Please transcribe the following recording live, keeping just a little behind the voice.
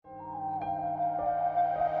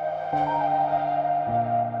Welcome,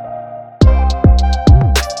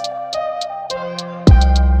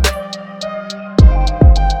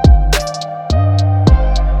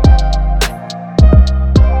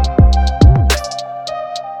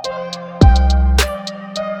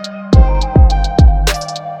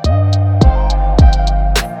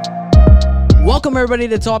 everybody,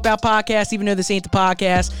 to Talk About Podcast. Even though this ain't the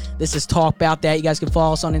podcast, this is Talk About That. You guys can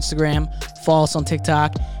follow us on Instagram, follow us on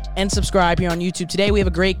TikTok, and subscribe here on YouTube. Today, we have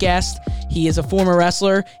a great guest. He is a former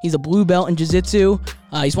wrestler. He's a blue belt in Jiu-Jitsu.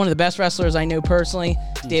 He's one of the best wrestlers I know personally.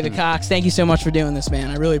 David Cox, thank you so much for doing this,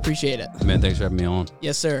 man. I really appreciate it. Man, thanks for having me on.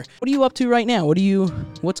 Yes, sir. What are you up to right now?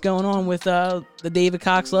 What's going on with the David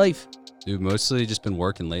Cox life? Dude, mostly just been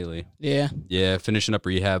working lately. Yeah. Yeah, finishing up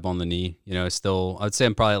rehab on the knee. You know, I'd say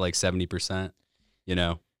I'm probably like 70%, you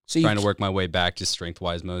know, so trying to work my way back just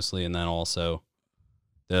strength-wise mostly. And then also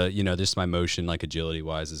just my motion, like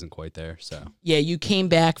agility-wise, isn't quite there. So yeah, you came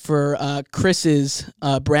back for Chris's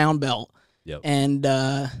brown belt. Yep. And,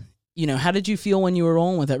 how did you feel when you were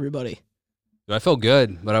rolling with everybody? I felt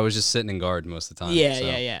good, but I was just sitting in guard most of the time.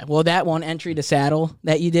 Yeah. Well, that one entry to saddle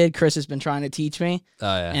that you did, Chris has been trying to teach me. Oh,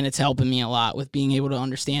 yeah. And it's helping me a lot with being able to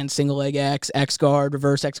understand single leg X, X guard,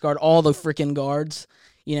 reverse X guard, all the freaking guards,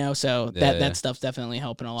 so that stuff's definitely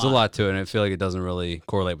helping a lot. There's a lot to it, and I feel like it doesn't really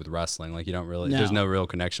correlate with wrestling. Like, you don't really, there's no real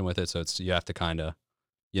connection with it, so you have to kind of,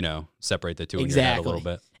 separate the two in your head a little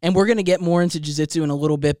bit. And we're going to get more into jiu-jitsu in a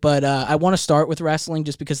little bit, but I want to start with wrestling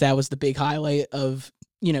just because that was the big highlight of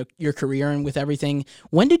your career and with everything.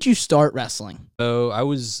 When did you start wrestling? So I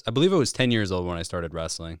believe I was 10 years old when I started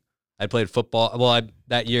wrestling. I played football. Well,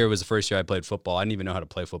 that year was the first year I played football. I didn't even know how to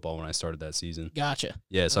play football when I started that season. Gotcha.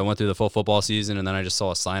 Yeah, so I went through the full football season, and then I just saw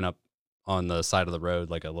a sign up on the side of the road,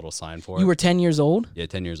 like a little sign for it. You were 10 years old? Yeah,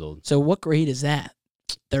 10 years old. So what grade is that?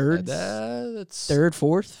 Third? That's third,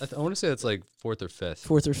 fourth? I want to say that's like fourth or fifth.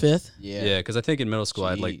 Fourth or fifth? Yeah, because I think in middle school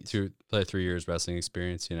I had like 3 years wrestling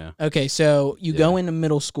experience, Okay, so you go into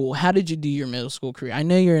middle school. How did you do your middle school career? I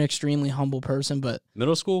know you're an extremely humble person, but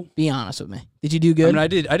middle school? Be honest with me. Did you do good? I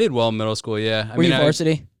did well in middle school, yeah. Were you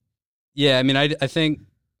varsity? I think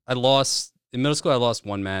I lost in middle school. I lost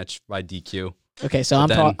one match by DQ. Okay, so I'm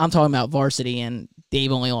talking about varsity, and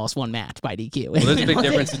Dave only lost one match by DQ. Well, there's a big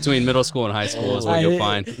difference between middle school and high school, is what you'll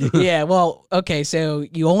find. Yeah, well, okay, so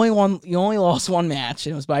you only lost one match,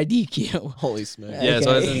 and it was by DQ. Holy smokes! Yeah,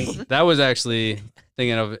 okay. So that was actually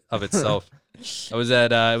thinking of itself. I was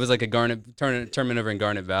at it was like a Garnet tournament over in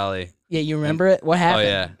Garnet Valley. Yeah, you remember it? What happened? Oh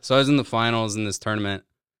yeah, so I was in the finals in this tournament.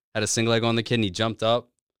 Had a single leg on the kid, and he jumped up.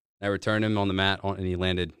 I returned him on the mat, and he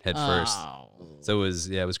landed head first. So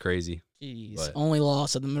it was crazy. Jeez, but only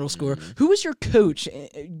loss of the middle schooler. Who was your coach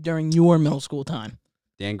during your middle school time?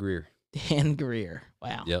 Dan Greer. Dan Greer.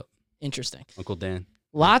 Wow. Yep. Interesting. Uncle Dan.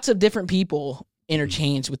 Lots of different people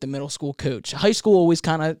interchanged with the middle school coach. High school always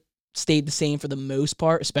kind of stayed the same for the most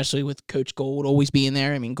part, especially with Coach Gold always being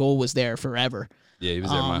there. I mean, Gold was there forever. Yeah, he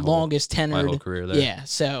was there my longest tenured. My whole career there. Yeah,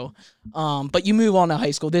 so, but you move on to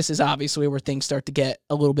high school. This is obviously where things start to get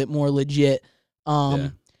a little bit more legit.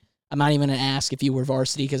 I'm not even going to ask if you were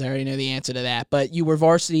varsity because I already know the answer to that. But you were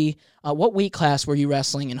varsity. What weight class were you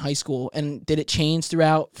wrestling in high school? And did it change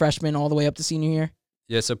throughout freshman all the way up to senior year?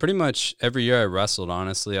 Yeah, so pretty much every year I wrestled,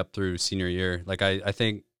 honestly, up through senior year. Like I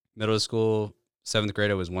think middle school, 7th grade,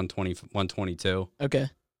 I was 120, 122. Okay.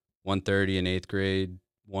 130 in 8th grade,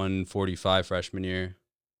 145 freshman year.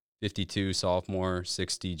 52 sophomore,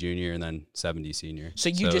 60 junior, and then 70 senior. So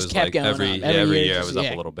you just kept going every up. Every year I was up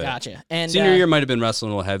a little bit. Gotcha. And senior year might have been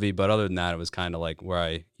wrestling a little heavy, but other than that, it was kind of like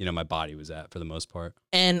where my body was at for the most part.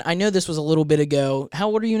 And I know this was a little bit ago. How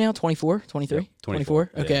old are you now? 24? 23? Yep,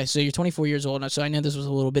 24. Okay, yeah. So you're 24 years old. So I know this was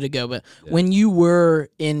a little bit ago, but when you were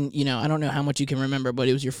in, I don't know how much you can remember, but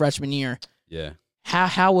it was your freshman year. Yeah.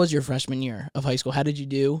 How was your freshman year of high school? How did you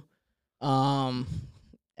do?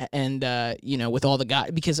 And with all the guys,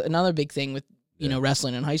 because another big thing with,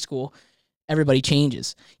 wrestling in high school, everybody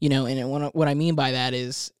changes, and what I mean by that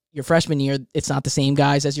is your freshman year, it's not the same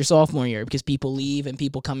guys as your sophomore year because people leave and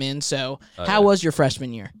people come in. So how was your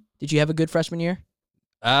freshman year? Did you have a good freshman year?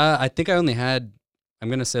 I think I only had, I'm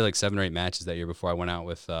going to say like 7 or 8 matches that year before I went out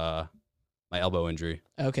with my elbow injury.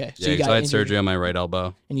 Okay. So I had surgery on my right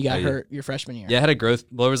elbow. And you got hurt your freshman year. Yeah, I had there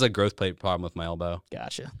was a growth plate problem with my elbow.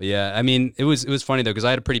 Gotcha. But yeah, I mean, it was funny though, because I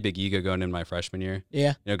had a pretty big ego going in my freshman year.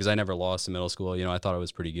 Yeah. Because I never lost in middle school. I thought I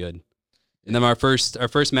was pretty good. And then our first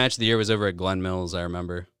match of the year was over at Glen Mills, I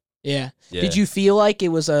remember. Yeah. Did you feel like it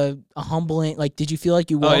was a humbling, like, did you feel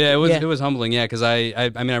like you walked? Oh yeah, it was humbling, yeah, because I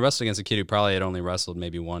wrestled against a kid who probably had only wrestled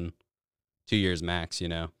maybe 1-2 years max,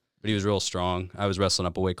 but he was real strong. I was wrestling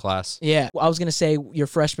up a weight class. Yeah. Well, I was going to say your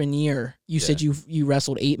freshman year, you said you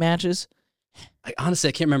wrestled 8 matches. Honestly,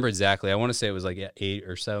 I can't remember exactly. I want to say it was like 8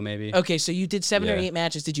 or so, maybe. Okay, so you did 7 or 8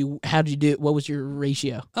 matches. How did you do it? What was your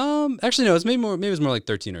ratio? Actually, no, it was maybe it was more like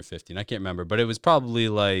 13 or 15. I can't remember, but it was probably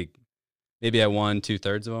like maybe I won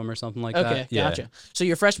 2/3 of them or something like that. Okay, gotcha. So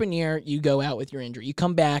your freshman year, you go out with your injury. You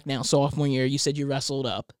come back now, sophomore year. You said you wrestled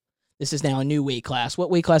up. This is now a new weight class. What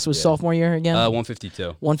weight class was sophomore year again?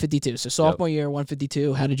 152. 152. So sophomore year,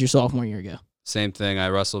 152. How did your sophomore year go? Same thing. I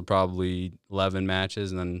wrestled probably 11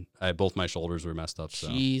 matches, and then both my shoulders were messed up. So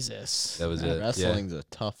Jesus. that was it. Wrestling's a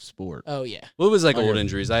tough sport. Oh, yeah. Well, it was like old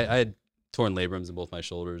injuries. I had torn labrums in both my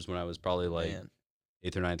shoulders when I was probably like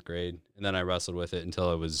 8th or 9th grade, and then I wrestled with it until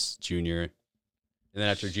I was junior. And then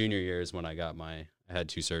after junior year is when I had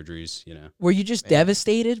 2 surgeries, Were you just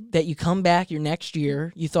devastated that you come back your next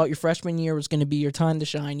year, you thought your freshman year was going to be your time to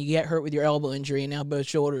shine, you get hurt with your elbow injury, and now both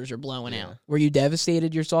shoulders are blowing out? Were you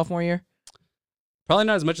devastated your sophomore year? Probably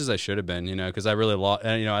not as much as I should have been, because I really lost.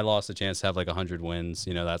 I lost a chance to have like 100 wins,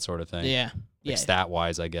 that sort of thing. Yeah, Stat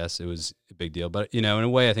wise, I guess it was a big deal. But in a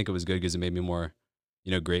way, I think it was good because it made me more,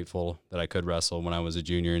 grateful that I could wrestle when I was a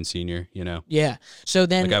junior and senior. Yeah. So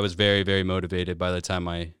then, like I was very, very motivated by the time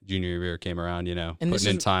my junior year came around. And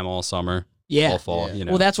putting in time all summer. All fall.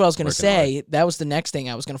 Well, that's what I was going to say. Hard. That was the next thing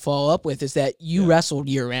I was going to follow up with is that you wrestled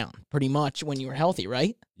year round pretty much when you were healthy,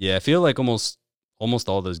 right? Yeah, I feel like almost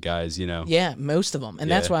all those guys, Yeah, most of them. And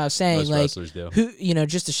that's why I was saying, like, who,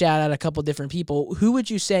 just to shout out a couple different people, who would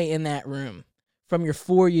you say in that room from your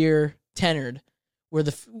 4-year tenured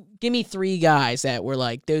give me 3 guys that were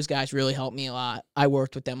like, those guys really helped me a lot. I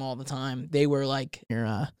worked with them all the time. They were like,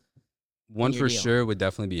 one for sure would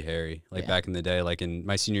definitely be Harry. Like back in the day, like in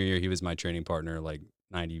my senior year, he was my training partner like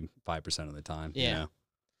 95% of the time. Yeah.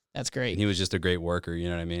 That's great. And he was just a great worker. You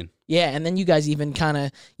know what I mean? Yeah. And then you guys even kind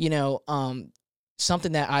of,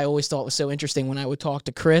 something that I always thought was so interesting when I would talk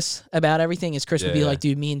to Chris about everything is Chris would be like,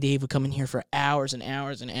 dude, me and Dave would come in here for hours and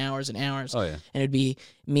hours and hours and hours. Oh, yeah. And it'd be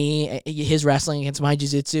me, his wrestling against my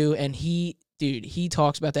jiu-jitsu. And he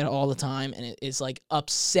talks about that all the time and is like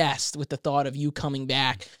obsessed with the thought of you coming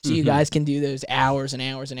back so you guys can do those hours and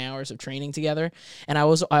hours and hours of training together. And I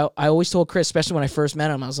always told Chris, especially when I first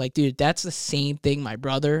met him, I was like, dude, that's the same thing my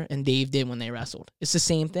brother and Dave did when they wrestled. It's the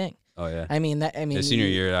same thing. Oh yeah. The senior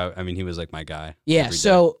year, he was like my guy. Yeah.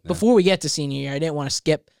 So before we get to senior year, I didn't want to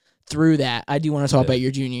skip through that. I do want to talk about your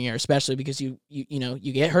junior year, especially because you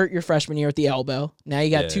get hurt your freshman year at the elbow. Now you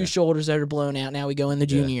got 2 shoulders that are blown out. Now we go in the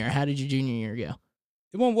junior year. How did your junior year go?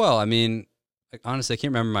 It went well. Honestly, I can't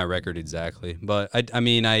remember my record exactly, but I'm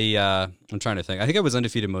trying to think. I think I was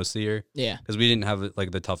undefeated most of the year. Yeah. Because we didn't have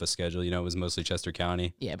like the toughest schedule. It was mostly Chester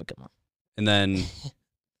County. Yeah, but come on. And then,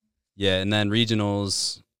 and then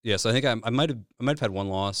regionals. Yeah, so I think I might have had 1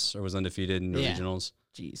 loss or was undefeated in the regionals.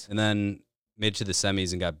 Jeez. And then made it to the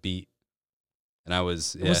semis and got beat. And I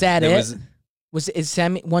was Was that it?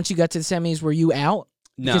 Once you got to the semis, were you out?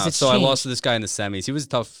 No, so I lost to this guy in the semis. He was a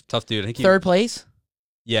tough dude. I think third place?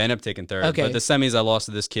 Yeah, I ended up taking 3rd. Okay. But the semis I lost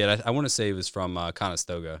to this kid. I want to say he was from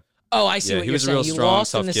Conestoga. Oh, I see what you're saying. He was a real strong, you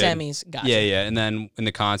lost tough in the kid. semis. Gotcha. Yeah. And then in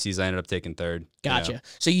the consies, I ended up taking 3rd. Gotcha.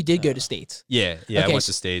 So you did go to States. Yeah, Okay, I went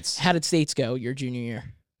to States. How did States go your junior year?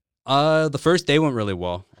 The first day went really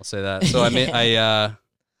well. I'll say that. So I think I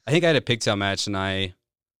had a pigtail match, and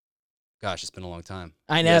gosh, it's been a long time.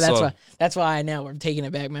 I know that's why I know we're taking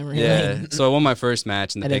it back memory lane. So I won my first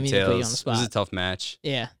match in the I didn't mean to put you on the pigtails. It spot. was a tough match.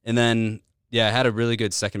 Yeah. And then I had a really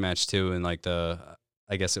good second match too, in like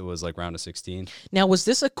I guess it was like round of 16. Now, was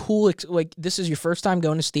this a cool this is your first time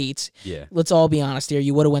going to States? Yeah. Let's all be honest here.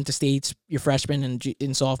 You would have went to States your freshman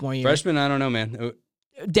and sophomore year. Freshman, I don't know, man.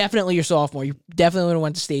 Definitely your sophomore. You definitely would have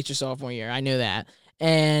went to States your sophomore year. I know that.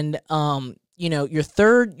 And your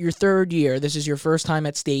third year, this is your first time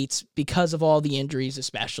at States because of all the injuries,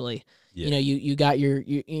 especially. Yeah. You got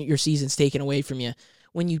your seasons taken away from you.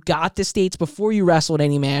 When you got to States, before you wrestled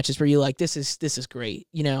any matches, were you like, this is great?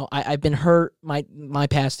 I've been hurt my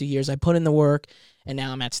past 2 years. I put in the work, and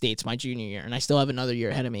now I'm at States my junior year, and I still have another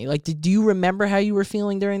year ahead of me. Like, do you remember how you were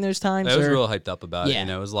feeling during those times? I was real hyped up about it. Yeah.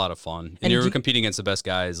 It was a lot of fun. And you were competing against the best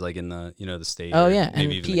guys, like in the the state. Oh yeah,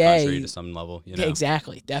 maybe and even PA, the country to some level. Yeah,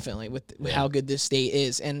 exactly, definitely with how good this state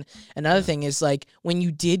is. And another thing is, like, when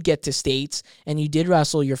you did get to States and you did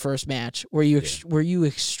wrestle your first match, were you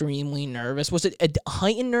extremely nervous? Was it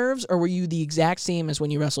heightened nerves, or were you the exact same as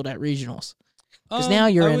when you wrestled at regionals? Because now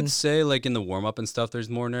I would say, like, in the warm-up and stuff, there's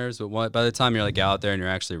more nerves. But by the time you're, like, out there and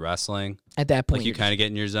you're actually wrestling, at that point, like, you kind of get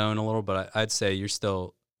in your zone a little. But I'd say you're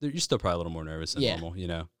still probably a little more nervous than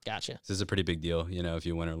normal, Gotcha. This is a pretty big deal, if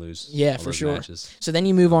you win or lose. Yeah, for sure. Matches. So then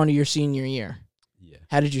you move on to your senior year. Yeah.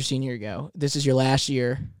 How did your senior year go? This is your last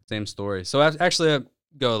year. Same story. So I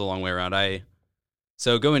go the long way around.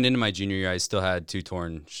 So going into my junior year, I still had 2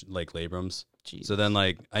 torn labrums. Jeez. So then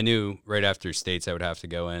I knew right after states I would have to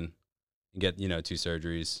go in and get 2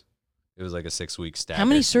 surgeries. It was like a 6-week stagger. How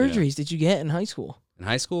many surgeries did you get in high school? In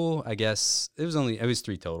high school, I guess it was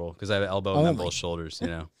 3 total because I have elbow and then both shoulders.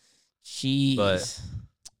 Jeez. But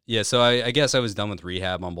yeah, so I guess I was done with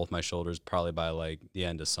rehab on both my shoulders probably by the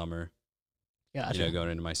end of summer. Gotcha. Going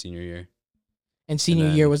into my senior year. And senior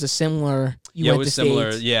year was a similar. It was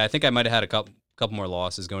similar. States. Yeah, I think I might have had a couple more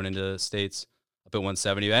losses going into states up at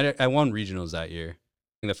 170. I won regionals that year.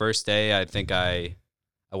 The first day, I think I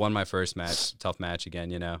won my first match, tough match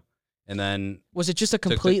again, And then was it just a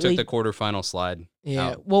completely took the quarterfinal slide? Yeah.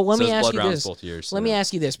 Out. Well, let me ask you rounds this. Both years, let me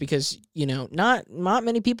ask you this because not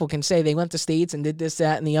many people can say they went to states and did this,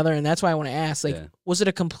 that, and the other, and that's why I want to ask. Was it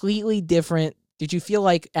a completely different? Did you feel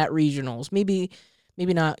like at regionals, maybe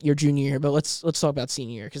not your junior year, but let's talk about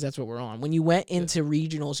senior year because that's what we're on. When you went into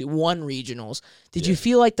regionals, you won regionals. Did you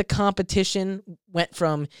feel like the competition went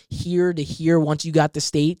from here to here once you got to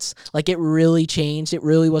states? Like it really changed. It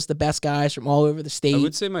really was the best guys from all over the state. I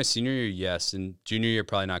would say my senior year, yes, and junior year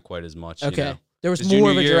probably not quite as much. Okay, there was more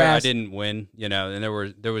of a draft. I didn't win, and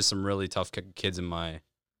there was some really tough kids in my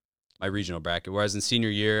regional bracket. Whereas in senior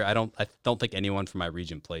year, I don't think anyone from my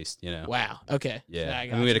region placed. Wow. Okay.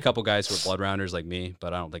 Yeah. We had a couple guys who were blood rounders like me,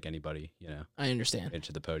 but I don't think anybody, I understand.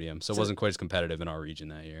 into the podium. So it wasn't quite as competitive in our region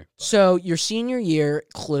that year. But. So your senior year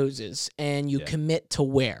closes and you commit to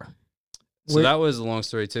where? So that was a long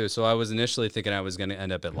story too. So I was initially thinking I was going to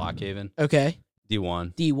end up at Lockhaven. Okay.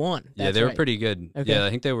 D1. D1. Yeah, they were pretty good. Okay. Yeah, I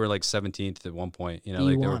think they were 17th at one point.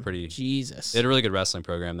 They were pretty. Jesus. They had a really good wrestling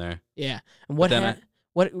program there. Yeah. And what happened?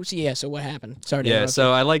 So what happened? Sorry to interrupt.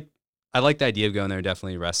 So I liked the idea of going there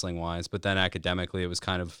definitely wrestling wise, but then academically it was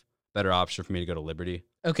kind of a better option for me to go to Liberty.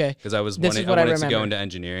 Okay. Because I wanted to go into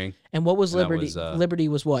engineering. And what was Liberty? Liberty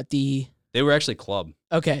was what? They were actually club.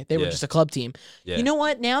 Okay, they were just a club team. Yeah. You know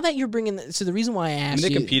what? Now that you're bringing, so the reason why I asked, they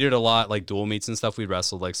competed a lot, like dual meets and stuff. We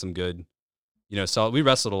wrestled some good, so we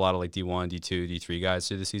wrestled a lot of D1, D2, D3 guys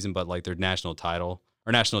through the season, but their national title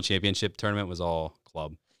or national championship tournament was all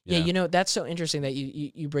club. Yeah, that's so interesting that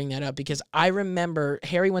you bring that up because I remember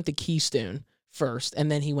Harry went to Keystone first, and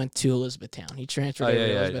then he went to Elizabethtown. He transferred to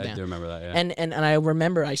Elizabethtown. I do remember that. Yeah, and I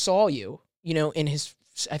remember I saw you, in his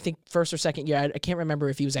I think first or second year. I can't remember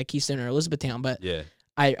if he was at Keystone or Elizabethtown, but yeah,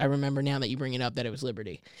 I remember now that you bring it up that it was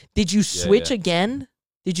Liberty. Did you switch again?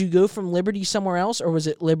 Did you go from Liberty somewhere else, or was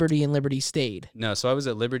it Liberty and Liberty stayed? No, so I was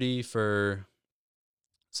at Liberty for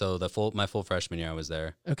my full freshman year I was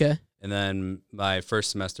there. Okay. And then my first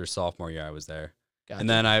semester sophomore year I was there. Gotcha. And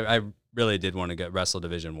then I really did want to wrestle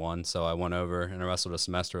Division 1, so I went over and I wrestled a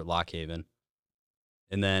semester at Lockhaven.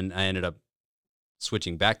 And then I ended up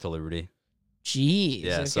switching back to Liberty. Jeez.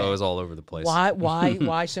 Yeah, so I was all over the place.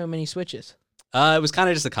 Why so many switches? It was kind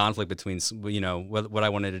of just a conflict between what I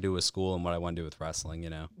wanted to do with school and what I wanted to do with wrestling,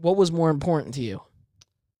 What was more important to you?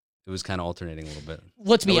 It was kind of alternating a little bit.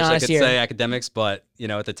 Let's be honest here. I could say academics, but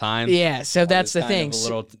at the time, yeah. So that's the thing.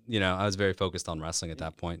 I was very focused on wrestling at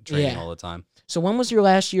that point, training all the time. So when was your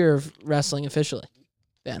last year of wrestling officially?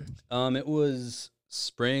 Then it was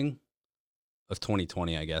spring of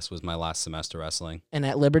 2020, I guess, was my last semester wrestling. And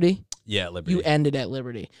at Liberty? Yeah, at Liberty. You ended at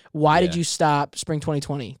Liberty. Why did you stop spring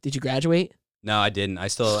 2020? Did you graduate? No, I didn't. I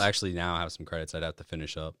still actually now have some credits I'd have to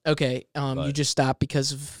finish up. Okay. You just stopped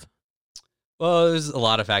because of. Well, there's a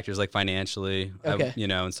lot of factors like financially, okay.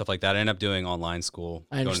 And stuff like that. I ended up doing online school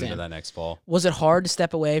going into that next fall. Was it hard to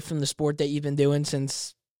step away from the sport that you've been doing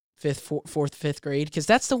since fifth grade? Because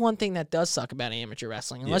that's the one thing that does suck about amateur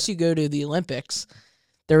wrestling. Unless you go to the Olympics,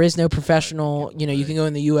 there is no professional. You can go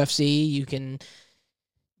in the UFC. You can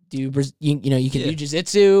do you can do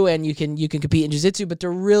jiu-jitsu and you can compete in jiu-jitsu, but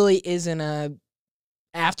there really isn't a.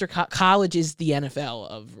 After college is the NFL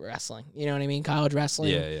of wrestling. You know what I mean? College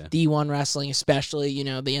wrestling, D1 wrestling, especially, the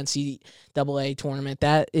NCAA tournament.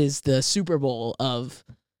 That is the Super Bowl of,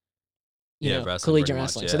 collegiate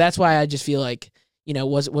wrestling. So that's why I just feel like,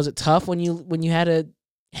 was it tough when you had to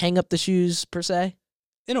hang up the shoes per se?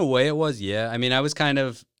 In a way it was, yeah. I mean, I was kind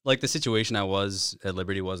of like the situation I was at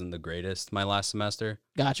Liberty wasn't the greatest my last semester.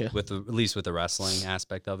 Gotcha. At least with the wrestling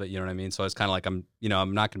aspect of it, you know what I mean? So I was kind of like, I'm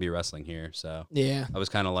not going to be wrestling here. So yeah, I was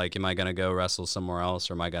kind of like, am I going to go wrestle somewhere else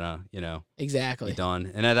or am I going to, exactly be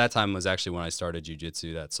done? And at that time was actually when I started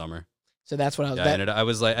jiu-jitsu that summer. So that's what I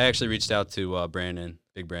was. I actually reached out to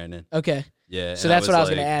Big Brandon. Okay. Yeah. So that's what I was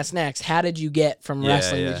going to ask next. How did you get from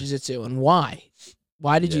wrestling to jiu-jitsu and why?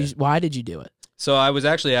 Why did you do it? So I was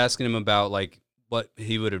actually asking him about like what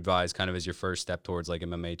he would advise kind of as your first step towards like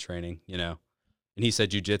MMA training, And he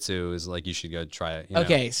said jujitsu is like, you should go try it.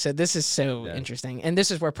 Okay, so this is so interesting. And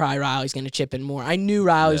this is where probably Riley's going to chip in more. I knew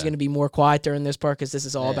Riley was going to be more quiet during this part because this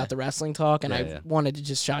is all about the wrestling talk, and I wanted to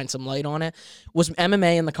just shine some light on it. Was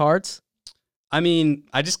MMA in the cards? I mean,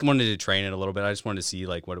 I just wanted to train it a little bit. I just wanted to see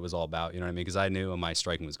like what it was all about. You know what I mean? Because I knew my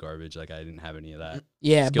striking was garbage. Like I didn't have any of that.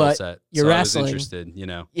 Skill set. You're wrestling. I was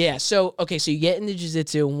interested. Yeah. So okay. So you get into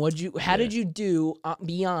jiu-jitsu, and how did you do?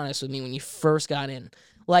 Be honest with me when you first got in.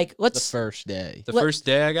 Like the first day. The first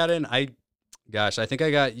day I got in, I think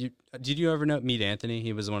I got you. Did you ever meet Anthony?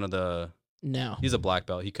 He was one of the. No. He's a black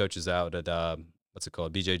belt. He coaches out at what's it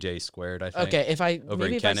called? BJJ Squared. I think. Okay. If I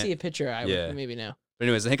see a picture, I would maybe know. But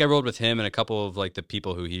anyways, I think I rolled with him and a couple of like the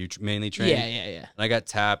people who he mainly trained. Yeah. And I got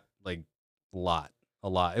tapped like a lot.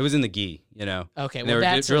 It was in the gi, Okay. And they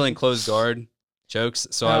were drilling closed guard chokes,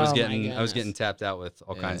 so I was getting tapped out with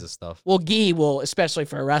all kinds of stuff. Well, gi especially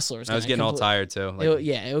for a wrestler. I was getting all tired too. Like,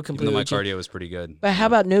 it would completely. Even though my cardio was pretty good. But how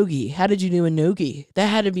about no gi? How did you do in no gi? That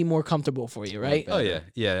had to be more comfortable for you, right? Oh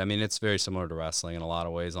yeah. I mean, it's very similar to wrestling in a lot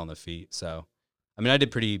of ways on the feet. So, I mean, I did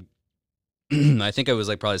pretty. I think I was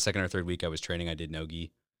like probably the second or third week I was training. I did no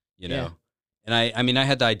gi, and I mean, I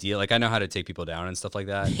had the idea, like I know how to take people down and stuff like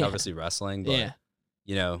that. Obviously wrestling, but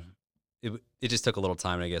it just took a little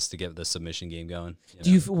time, I guess, to get the submission game going.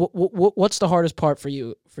 Do you? What's the hardest part for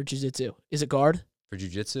you for jiu-jitsu? Is it guard? For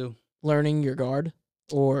jiu-jitsu? Learning your guard,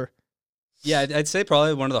 or? Yeah, I'd say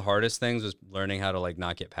probably one of the hardest things was learning how to like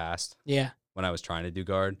not get passed. Yeah. When I was trying to do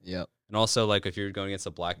guard. Yep. And also, like if you're going against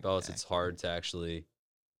the black belts, it's hard to actually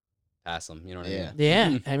pass them. You know what I mean?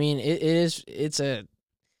 Yeah. I mean, it's a.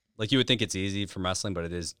 Like you would think it's easy from wrestling, but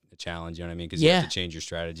it is a challenge. You know what I mean? Because you have to change your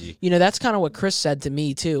strategy. That's kind of what Chris said to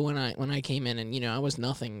me too when I came in, and I was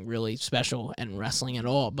nothing really special in wrestling at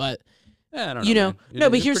all. But I don't know.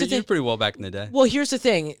 But here's the thing. You're pretty well back in the day. Well, here's the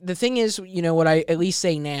thing. The thing is, what I at least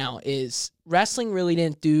say now is wrestling really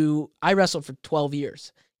didn't do. I wrestled for 12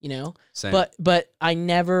 years. Same. But I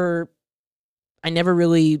never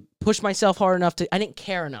really pushed myself hard enough I didn't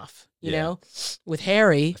care enough. With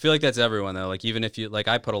Harry, I feel like that's everyone though. Like even if you like,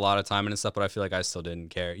 I put a lot of time into stuff, but I feel like I still didn't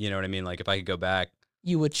care. You know what I mean? Like if I could go back,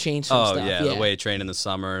 you would change some stuff. Yeah, the way I trained in the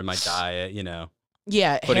summer, my diet,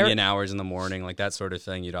 Yeah, putting in hours in the morning, like that sort of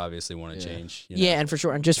thing. You'd obviously want to change. Yeah, and for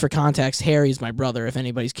sure, and just for context, Harry's my brother. If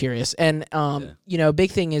anybody's curious, and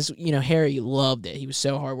big thing is, Harry loved it. He was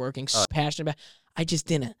so hardworking, so passionate about. I just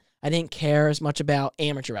didn't. I didn't care as much about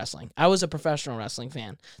amateur wrestling. I was a professional wrestling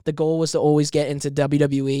fan. The goal was to always get into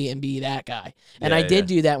WWE and be that guy. And I did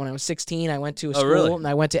do that when I was 16. I went to a school and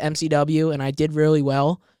I went to MCW and I did really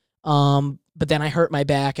well. But then I hurt my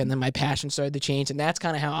back and then my passion started to change. And that's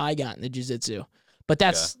kind of how I got into jiu-jitsu. But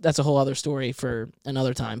that's a whole other story for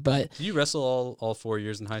another time. But did you wrestle all 4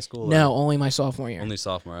 years in high school? No, only my sophomore year. Only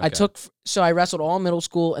sophomore. Okay. I wrestled all middle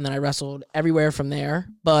school and then I wrestled everywhere from there.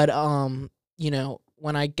 But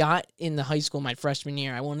when I got into high school my freshman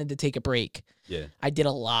year, I wanted to take a break. Yeah. I did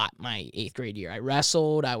a lot my 8th grade year. I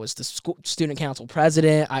wrestled. I was the student council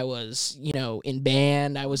president. I was, in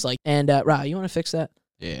band. I was like, and Ra, you want to fix that?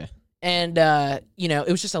 Yeah. And,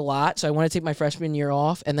 it was just a lot. So I wanted to take my freshman year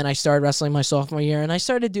off. And then I started wrestling my sophomore year. And I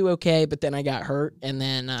started to do okay, but then I got hurt. And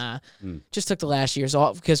then just took the last years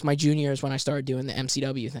off because my junior year is when I started doing the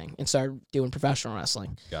MCW thing and started doing professional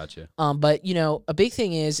wrestling. Gotcha. But, a big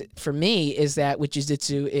thing is, for me, is that with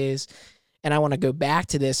jiu-jitsu is, and I want to go back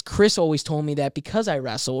to this, Chris always told me that because I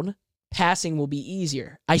wrestled, passing will be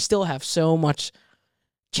easier. I still have so much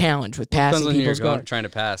challenge with passing people's guard. Trying to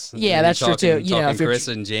pass. Yeah, that's true too. If you're Chris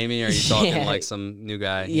and Jamie, or are you talking like some new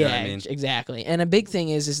guy? You know what I mean? Exactly. And a big thing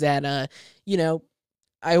is that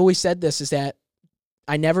I always said this, is that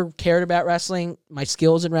I never cared about wrestling. My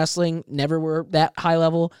skills in wrestling never were that high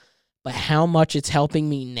level, but how much it's helping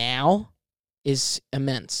me now is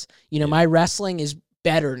immense. My wrestling is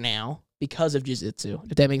better now because of jiu-jitsu,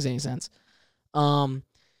 if that makes any sense. What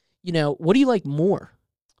do you like more?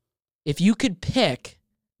 If you could pick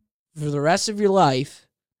for the rest of your life,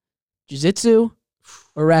 jiu-jitsu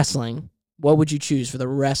or wrestling, what would you choose for the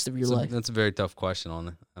rest of your life? That's a very tough question.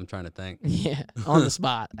 I'm trying to think. Yeah, on the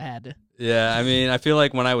spot, I had to. Yeah, I mean, I feel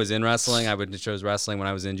like when I was in wrestling, I would have chose wrestling. When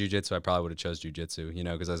I was in jiu-jitsu, I probably would have chose jiu-jitsu,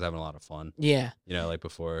 because I was having a lot of fun. Yeah. Like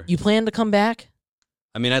before. You plan to come back?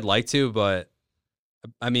 I mean, I'd like to, but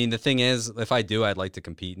I mean, the thing is, if I do, I'd like to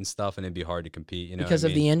compete and stuff, and it'd be hard to compete, Because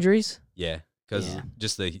of the injuries? Yeah. Because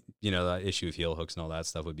just the the issue of heel hooks and all that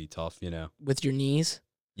stuff would be tough, With your knees?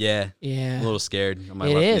 Yeah. Yeah. I'm a little scared on my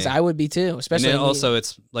left knee. I would be too, especially. And also,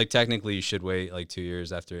 it's like technically you should wait like 2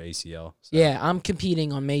 years after ACL. So. Yeah, I'm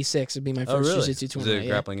competing on May 6th. It'd be my first jiu-jitsu tournament. Is it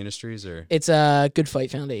Grappling Industries or? It's a Good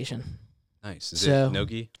Fight Foundation. Nice. Is it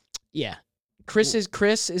no-gi? Yeah.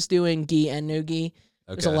 Chris is doing gi and no gi.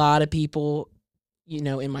 There's a lot of people,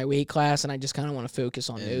 in my weight class, and I just kind of want to focus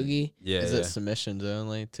on no gi. Yeah. Is it submissions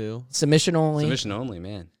only too? Submission only. Submission only,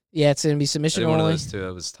 man. Yeah, it's gonna be submission only. One of those two.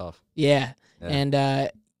 It was tough. Yeah. And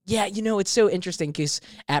it's so interesting because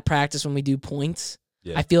at practice when we do points,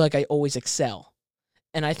 I feel like I always excel,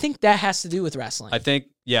 and I think that has to do with wrestling. I think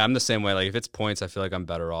I'm the same way. Like if it's points, I feel like I'm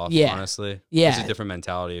better off. Yeah. Honestly. Yeah. It's a different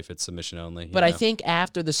mentality if it's submission only. But I think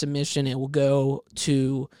after the submission, it will go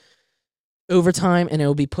to overtime, and it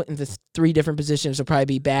will be put into 3 different positions. It'll probably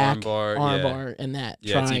be back, armbar, and that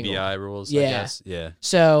triangle. TBI rules, Yeah. I guess. Yeah.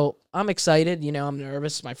 So I'm excited. I'm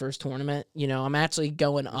nervous. It's my first tournament. I'm actually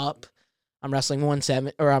going up. I'm wrestling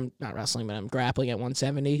 170, or I'm not wrestling, but I'm grappling at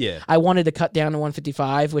 170. Yeah. I wanted to cut down to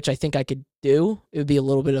 155, which I think I could do. It would be a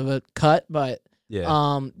little bit of a cut, but yeah.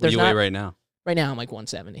 What do you weigh right now? Right now I'm like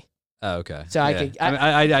 170. Oh, okay. So I could.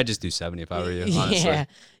 I just do 70 if I were you. Honestly.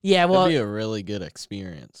 Yeah. Well, it'd be a really good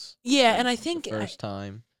experience. Yeah, and I think first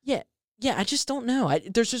time. Yeah. I just don't know.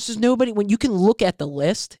 There's nobody when you can look at the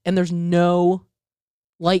list and there's no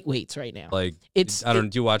lightweights right now. Like do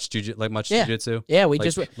you watch jiu-jitsu? Yeah, we like,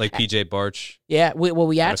 just like PJ Barch. Yeah,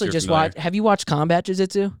 we actually just watched. Have you watched combat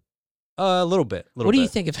jiu-jitsu? A little bit. What do you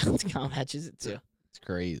think about combat jiu-jitsu? It's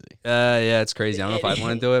crazy. Yeah, it's crazy. I don't know if I'd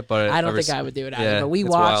want to do it, but I don't think I would do it either. But we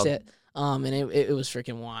watched it, and it was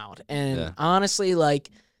freaking wild. And honestly, like,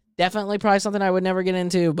 definitely probably something I would never get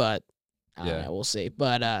into, but I don't know, we'll see.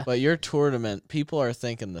 But your tournament, people are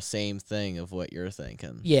thinking the same thing of what you're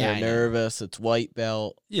thinking. Yeah, they're nervous. It's white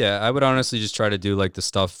belt. Yeah, I would honestly just try to do like the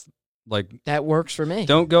stuff like that works for me.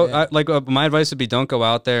 Don't go my advice would be don't go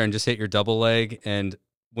out there and just hit your double leg and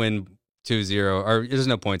win 2-0, or there's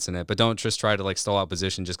no points in it, but don't just try to like stall out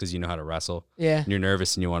position just because you know how to wrestle. Yeah, and you're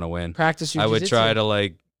nervous and you want to win. Practice your I would jiu-jitsu. try to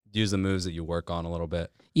like use the moves that you work on a little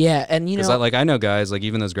bit. Yeah, and I know guys like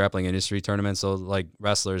even those grappling industry tournaments, so like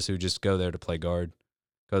wrestlers who just go there to play guard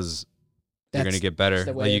because you're gonna get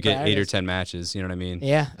better. Like you get 8 or 10 matches. You know what I mean?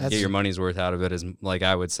 Yeah, get your money's worth out of it. As like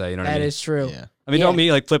I would say, you know what I mean? That is true. Yeah. I mean, don't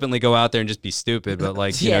be like flippantly go out there and just be stupid, but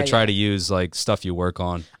like try to use like stuff you work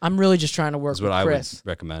on. I'm really just trying to work with Chris. I would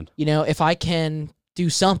recommend. If I can do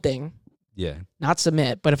something, not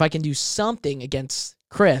submit, but if I can do something against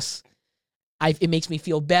Chris, it makes me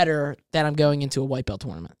feel better that I'm going into a white belt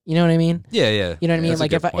tournament. You know what I mean? Yeah. You know what I mean?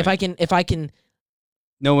 Like if I can.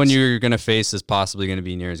 No one you're gonna face is possibly gonna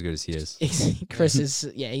be near as good as he is. Chris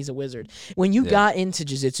is he's a wizard. When you got into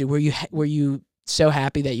jiu-jitsu, were you so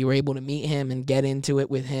happy that you were able to meet him and get into it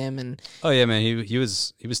with him? And oh yeah, man, he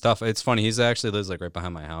was tough. It's funny, he's actually lives like right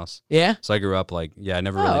behind my house. Yeah. So I grew up like I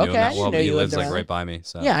never really knew him that well, but he lives like right by me.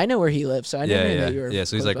 So yeah, I know where he lives. So I never knew that you were. Yeah,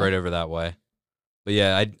 so he's like right over that way. But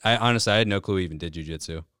yeah, I honestly I had no clue he even did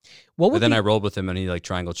jiu-jitsu. But then I rolled with him and he like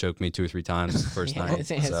triangle choked me 2 or 3 times the first night.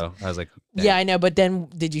 So I was like, dang. Yeah, I know. But then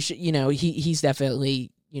did you? He's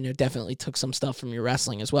definitely definitely took some stuff from your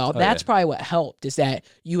wrestling as well. That's probably what helped is that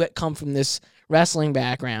you had come from this wrestling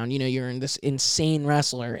background. You're in this insane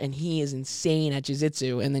wrestler, and he is insane at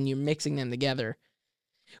jiu-jitsu, and then you're mixing them together.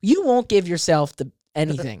 You won't give yourself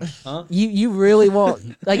anything. Huh? You really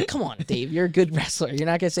won't. Like, come on, Dave. You're a good wrestler. You're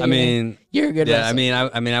not gonna say. You're a good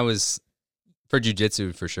wrestler. I was. For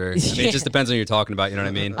jiu-jitsu, for sure. I mean, it just depends on who you're talking about. You know what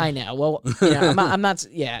I mean? I know. Well, I'm not.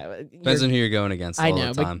 Yeah. Depends on who you're going against. I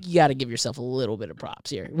know, but you got to give yourself a little bit of props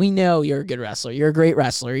here. We know you're a good wrestler. You're a great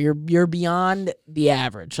wrestler. You're beyond the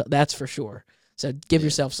average. That's for sure. So give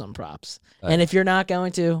yourself some props. And if you're not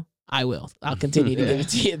going to, I will. I'll continue to give it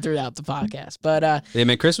to you throughout the podcast. But yeah,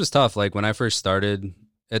 man, Chris was tough. Like when I first started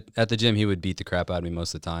at the gym, he would beat the crap out of me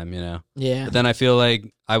most of the time. Yeah. But then I feel like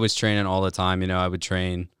I was training all the time. I would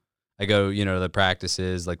train. I go, to the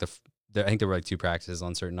practices, like I think there were like 2 practices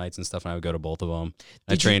on certain nights and stuff, and I would go to both of them.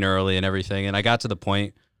 I train early and everything, and I got to the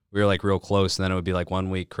point we were like real close, and then it would be like one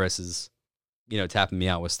week Chris is, tapping me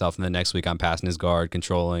out with stuff, and the next week I'm passing his guard,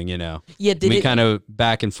 controlling, Yeah, we kind of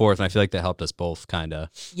back and forth, and I feel like that helped us both, kind of.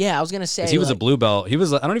 Yeah, I was gonna say he was a blue belt. He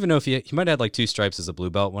was. I don't even know if he might have had like 2 stripes as a blue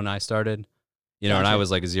belt when I started. And I was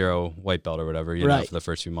like a 0 white belt or whatever, for the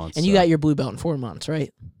first few months. And you got your blue belt in 4 months,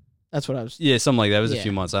 right? That's what I was. Yeah, something like that. It was a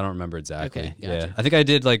few months. I don't remember exactly. Okay, gotcha. Yeah, I think I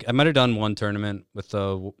did I might have done one tournament with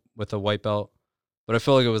a white belt, but I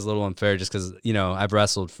feel like it was a little unfair just because I've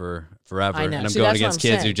wrestled for forever, I know. and I'm See, going that's what against I'm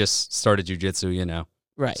kids saying. who just started jujitsu.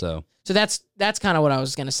 Right. So that's kind of what I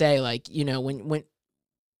was gonna say. Like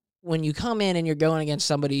when you come in and you're going against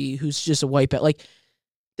somebody who's just a white belt, like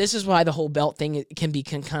this is why the whole belt thing can be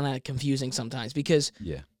kind of confusing sometimes because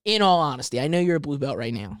in all honesty, I know you're a blue belt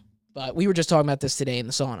right now. But we were just talking about this today in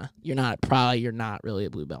the sauna. You're not really a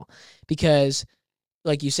blue belt because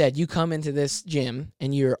like you said, you come into this gym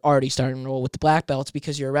and you're already starting to roll with the black belts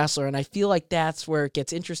because you're a wrestler. And I feel like that's where it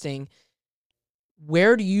gets interesting.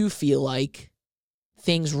 Where do you feel like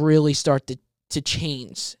things really start to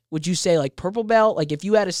change? Would you say like purple belt? Like if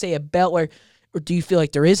you had to say a belt where, or do you feel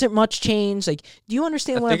like there isn't much change? Like, do you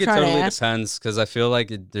understand what I'm trying to ask? I think it totally depends because I feel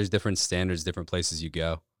like there's different standards, different places you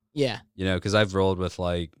go. Yeah. You know, because I've rolled with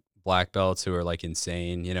like black belts who are like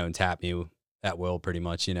insane, you know, and tap me at will pretty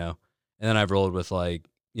much, you know. And then I've rolled with like,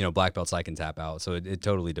 you know, black belts I can tap out. So it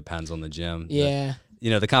totally depends on the gym. Yeah.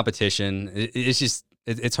 You know, the competition, it's just,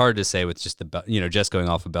 it's hard to say with just the belt, you know, just going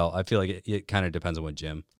off a belt. I feel like it kind of depends on what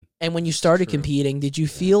gym. And when you started competing, did you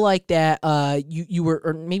feel like that you were,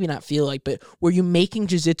 or maybe not feel like, but were you making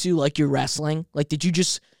jiu-jitsu like you're wrestling? Like, did you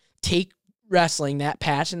just take wrestling, that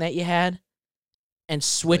passion that you had, and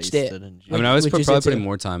switched it? I mean, I was probably putting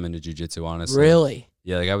more time into jiu-jitsu, honestly. Really?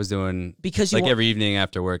 Yeah, like I was doing, because like every evening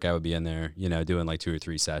after work, I would be in there, you know, doing like 2 or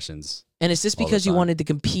 3 sessions. And is this because you wanted to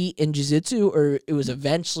compete in jiu-jitsu, or it was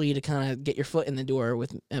eventually to kind of get your foot in the door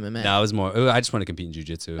with MMA? No, it was more, I just want to compete in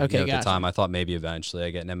jiu-jitsu. Okay, you know, gotcha. At the time, I thought maybe eventually I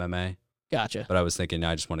get an MMA. Gotcha. But I was thinking,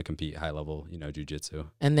 I just want to compete high level, you know, jiu-jitsu.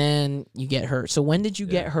 And then you get hurt. So when did you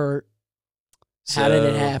get hurt? How did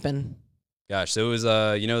it happen? Gosh, so it was,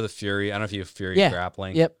 you know, the Fury. I don't know if you have Fury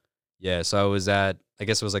grappling. Yep. Yeah, so I was at, I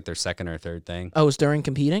guess it was like their second or third thing. Oh, it was during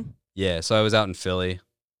competing? Yeah, so I was out in Philly.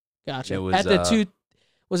 Gotcha. It was, at the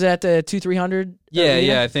was it at the 2-300? Yeah,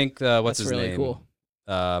 yeah. I think what's That's his really name? Cool.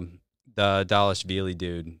 The Dalashvili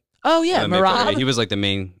dude. Oh yeah, Marab. He was like the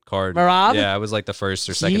main card. Marab. Yeah, I was like the first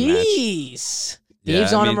or second match. Jeez,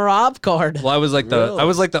 Dave's on a Marab card. Well, I was like the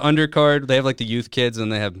undercard. They have like the youth kids,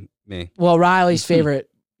 and they have me. Well, Riley's favorite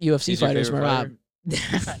UFC fighter is favorite Marab. fighter?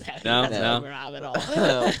 No. Marab at all.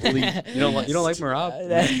 You don't like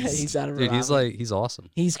Marab? He's not a Marab. Dude, he's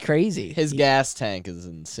awesome. He's crazy. His gas tank is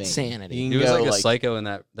insane. Insanity. He was like a psycho in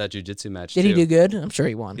that jiu-jitsu match. Did he do good? I'm sure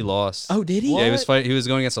he won. He lost. Oh, did he? Yeah, he was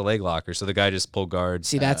going against a leg locker, so the guy just pulled guard.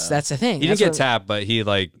 See, that's the thing. He didn't get tapped, but he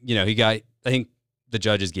he got. I think the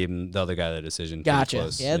judges gave him the other guy the decision. Gotcha.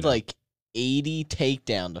 Close, he had like 80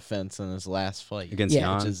 takedown defense in his last fight against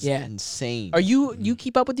Jan. Which is insane. Are you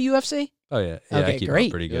keep up with the UFC? Oh yeah, okay, I keep great,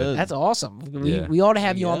 up pretty good. That's awesome. We ought to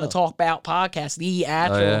have you on the Talk Bout podcast, the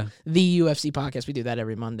actual the UFC podcast. We do that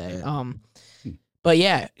every Monday. Yeah. But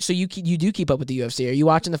yeah, so you do keep up with the UFC. Are you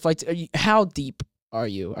watching the fights? How deep are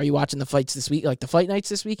you? Are you watching the fights this week, like the fight nights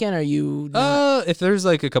this weekend? Are you? If there's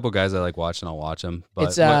like a couple guys I like watching, I'll watch them. But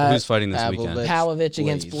it's, who's fighting this weekend? Pavlovich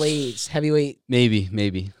against Blades, heavyweight.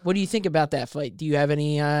 Maybe. What do you think about that fight? Do you have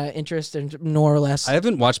any interest in more or less? I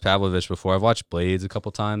haven't watched Pavlovich before. I've watched Blades a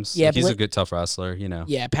couple times. Yeah, he's a good tough wrestler. You know.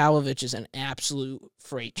 Yeah, Pavlovich is an absolute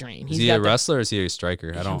freight train. Is he a wrestler or is he a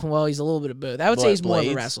striker? I don't. Well, he's a little bit of both. I would say he's more of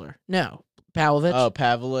a wrestler. No, Pavlovich. Oh,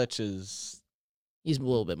 Pavlovich is. He's a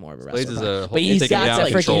little bit more of a wrestler. But he's got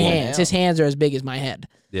the freaking hands. His hands are as big as my head.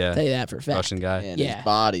 Yeah. I'll tell you that for a fact. Russian guy. And his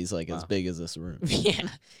body's like as big as this room. Yeah.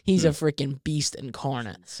 He's a freaking beast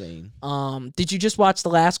incarnate. Insane. Did you just watch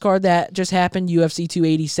the last card that just happened, UFC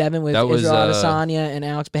 287 with Israel Adesanya and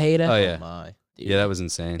Alex Bejeda? Oh, yeah. Oh, my. Dude. Yeah, that was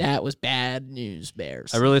insane. That was bad news,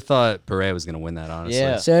 Bears. I really thought Pereira was going to win that, honestly.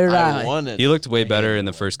 Yeah. So did I. He looked way better in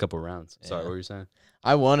the first couple rounds. Yeah. Sorry, what were you saying?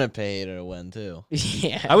 I wanted Pereira to win, too.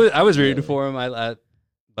 Yeah. I was rooting for him.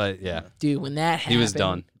 But yeah, dude, when that happened, he was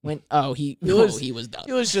done. He was done.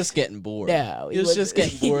 He was just getting bored. No, he was just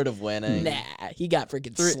getting bored of winning. Nah, he got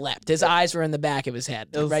freaking slept. His eyes were in the back of his head.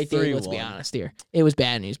 Right there. Let's be honest here. It was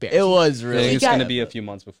bad news, Bears. It was really. It's going to be a few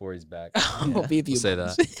months before he's back. Be a few months. Say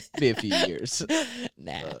that. Be a few years.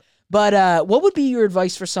 Nah. But what would be your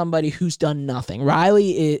advice for somebody who's done nothing?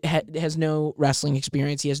 Riley has no wrestling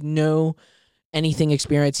experience. He has no anything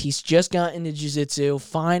experience. He's just gotten into jiu-jitsu.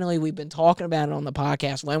 Finally, we've been talking about it on the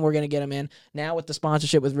podcast when we're going to get him in. Now with the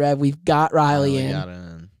sponsorship with Rev, we've got Riley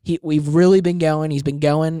in. We've really been going. He's been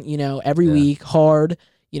going, every week, hard,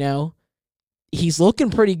 He's looking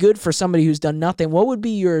pretty good for somebody who's done nothing. What would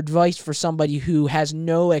be your advice for somebody who has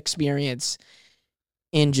no experience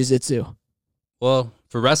in jiu-jitsu? Well,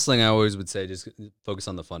 for wrestling, I always would say just focus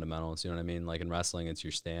on the fundamentals. You know what I mean? Like in wrestling, it's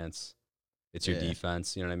your stance. It's your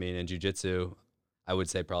defense, you know what I mean? In jiu-jitsu, I would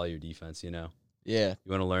say probably your defense, Yeah. You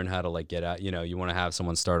want to learn how to, get out, you want to have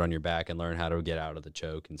someone start on your back and learn how to get out of the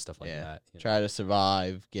choke and stuff like that. Try to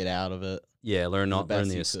survive, get out of it. Yeah, learn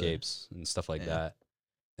the escapes and stuff like that.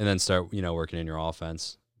 And then start, working in your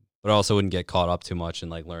offense. But I also wouldn't get caught up too much in,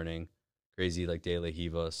 learning crazy, De La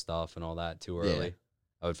Hiva stuff and all that too early.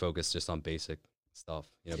 Yeah. I would focus just on basic stuff,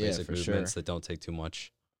 basic movements that don't take too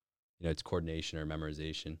much, it's coordination or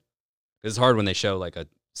memorization. Because it's hard when they show a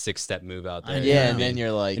 6-step move out there. Yeah, and then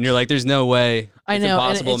you're like, there's no way I it's know.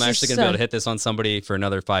 impossible. I'm it's actually just, going to be able to hit this on somebody for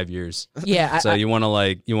another 5 years. Yeah. So you want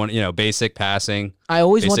to basic passing, I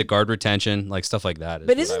always basic want, guard retention, like stuff like that.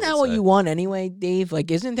 but isn't that what you want anyway, Dave? Like,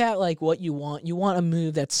 isn't that like what you want? You want a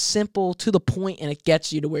move that's simple to the point and it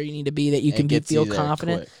gets you to where you need to be, that you can feel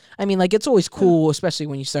confident. Quick. I mean, like, it's always cool, especially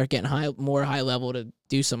when you start getting more high level, to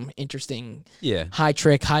do some interesting, high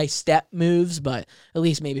trick, high step moves. But at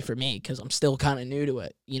least maybe for me, because I'm still kind of new to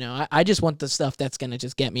it. I just want the stuff that's gonna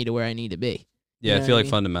just get me to where I need to be. Yeah, I feel like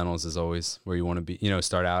fundamentals is always where you want to be.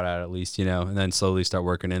 Start out at least. And then slowly start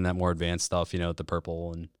working in that more advanced stuff. The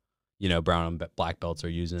purple and brown and black belts are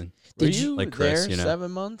using. Did you like Chris? There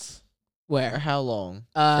 7 months? Where? Or how long?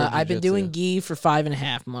 I've been doing gi for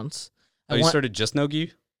 5.5 months. You started just no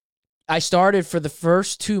gi? I started for the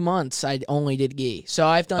first 2 months. I only did gi. So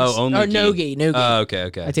I've done no gi.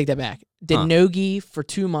 Okay. I take that back. Did no gi for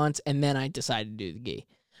 2 months, and then I decided to do the gi.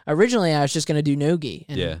 Originally, I was just gonna do no gi,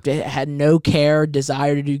 and had no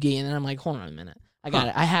desire to do gi. And then I'm like, hold on a minute, I got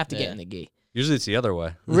it. I have to get in the gi. Usually it's the other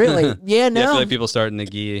way. Really? Yeah, no. I feel like people start in the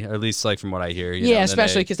gi, or at least like from what I hear.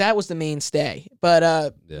 Especially because that was the mainstay.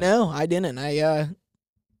 But no, I didn't. I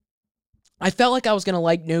felt like I was gonna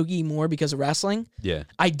like no gi more because of wrestling. Yeah,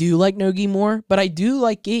 I do like no gi more, but I do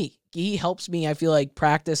like gi. Gi helps me, I feel like,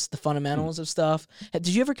 practice the fundamentals of stuff. Did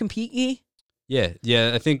you ever compete gi?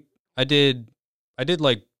 Yeah. I think I did. I did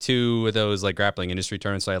like 2 of those like grappling industry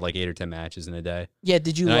tournaments. So I had like 8 or 10 matches in a day. Yeah,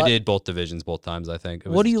 did you? I did both divisions both times. I think.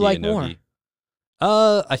 What do you like more?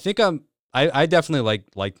 I think I definitely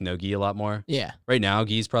like no gi a lot more. Yeah. Right now,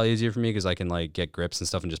 gi is probably easier for me because I can like get grips and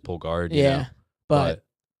stuff and just pull guard. But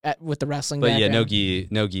with the wrestling. But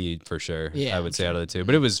background. no gi for sure. Yeah, I would say out of the 2.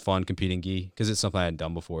 But it was fun competing gi because it's something I hadn't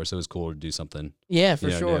done before, so it was cool to do something. Yeah,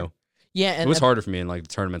 for sure. New. Yeah, and it was harder for me in like the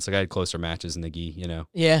tournaments. Like I had closer matches in the gi.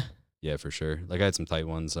 Yeah. Yeah, for sure. Like I had some tight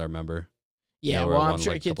ones. I remember. Yeah, well, I'm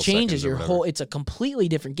sure it changes your whole. It's a completely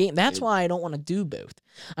different game. That's why I don't want to do both.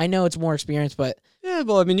 I know it's more experience, but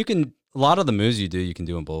well, I mean, you can. A lot of the moves you can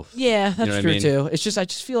do them both. Yeah, that's true too. It's just I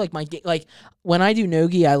just feel like like when I do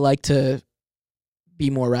no-gi, I like to be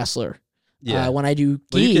more wrestler. Yeah. When I do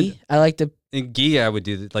gi, I like to. In gi, I would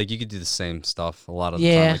do you could do the same stuff a lot of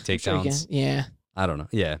the time, like takedowns. Yeah. I don't know.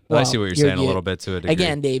 Yeah, but I see what you're saying a little bit to a degree.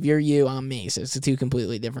 Again, Dave, you're you, I'm me, so it's 2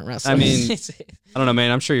 completely different wrestlers. I mean, I don't know,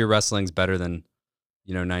 man. I'm sure your wrestling's better than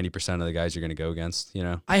 90% of the guys you're going to go against.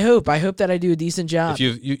 I hope that I do a decent job.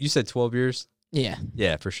 If you said 12 years.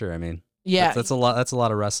 Yeah, for sure. I mean, that's a lot. That's a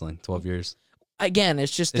lot of wrestling. 12 years. Again,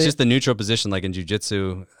 it's just the neutral position. Like in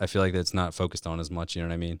jiu-jitsu, I feel like that's not focused on as much. You know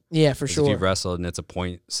what I mean? Yeah, for sure. If you've wrestled and it's a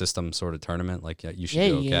point system sort of tournament, like you should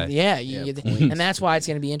be okay. Yeah, and that's why it's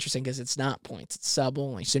going to be interesting because it's not points; it's sub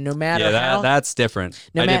only. So no matter that's different.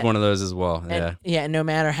 I did one of those as well. And no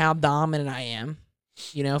matter how dominant I am,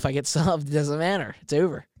 if I get subbed, it doesn't matter. It's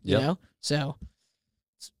over. You know. So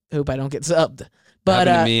hope I don't get subbed. But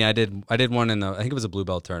happened to me, I did one in I think it was a blue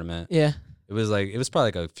belt tournament. Yeah. It was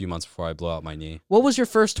probably like a few months before I blew out my knee. What was your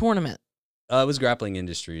first tournament? It was Grappling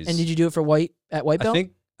Industries. And did you do it for white belt? I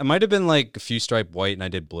think it might have been like a few stripe white, and I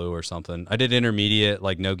did blue or something. I did intermediate,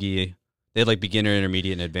 like no gi. They had like beginner,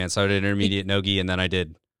 intermediate, and advanced. So I did intermediate no gi, and then I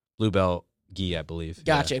did blue belt gi, I believe.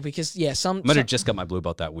 Gotcha. Because I might have just got my blue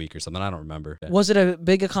belt that week or something. I don't remember. Was it a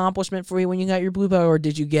big accomplishment for you when you got your blue belt, or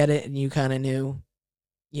did you get it and you kind of knew?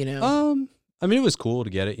 I mean, it was cool to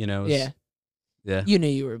get it. Yeah. You knew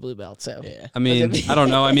you were a blue belt, so. Yeah. I mean, I don't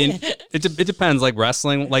know. I mean, it depends. Like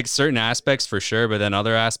wrestling, like certain aspects for sure, but then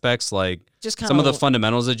other aspects, like just some of the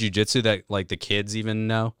fundamentals of jiu-jitsu that like the kids even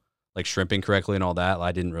know, like shrimping correctly and all that.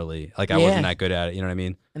 I didn't really, I wasn't that good at it. You know what I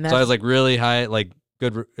mean? So I was like really high, like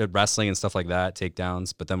good at wrestling and stuff like that,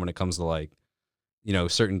 takedowns. But then when it comes to like,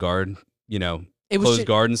 certain guard, closed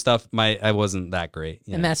guard and stuff, I wasn't that great.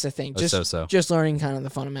 And that's the thing. So. Just learning kind of the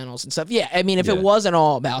fundamentals and stuff. Yeah, I mean, if it wasn't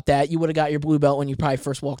all about that, you would have got your blue belt when you probably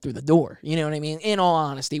first walked through the door. You know what I mean? In all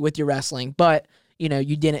honesty, with your wrestling. But,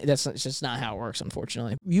 you didn't. That's just not how it works,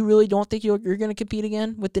 unfortunately. You really don't think you're going to compete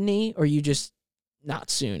again with the knee? Or you just not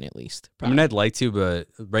soon, at least? Probably. I mean, I'd like to, but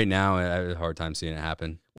right now, I have a hard time seeing it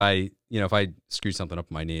happen. If I screw something up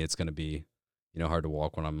with my knee, it's going to be, hard to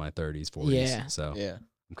walk when I'm in my 30s, 40s. Yeah. So, yeah.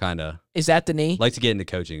 I'm kind of. Is that the knee? Like to get into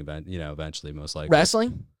coaching eventually, most likely.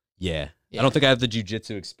 Wrestling? Yeah. I don't think I have the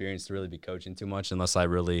jiu-jitsu experience to really be coaching too much unless I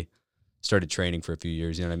really started training for a few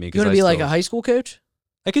years. You know what I mean? You want to be like a high school coach?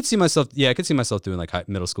 I could see myself. Yeah, I could see myself doing like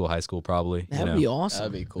middle school, high school, probably. That would be awesome.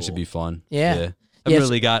 That'd be cool. It should be fun. Yeah. I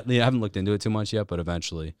haven't looked into it too much yet, but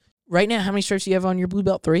eventually. Right now, how many stripes do you have on your blue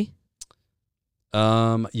belt? 3?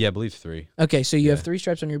 Yeah, I believe 3. Okay, so you have 3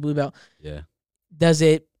 stripes on your blue belt. Yeah. Does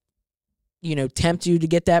it tempt you to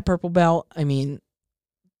get that purple belt? I mean,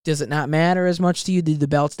 does it not matter as much to you? Do the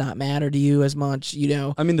belts not matter to you as much? You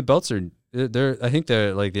know, I mean, the belts are I think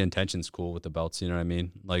they're like the intention's cool with the belts. You know what I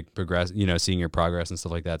mean? Like progress. You know, seeing your progress and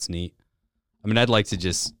stuff like that's neat. I mean, I'd like to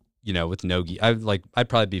just with no-gi, I'd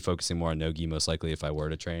probably be focusing more on no-gi most likely if I were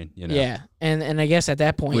to train. You know? Yeah, and I guess at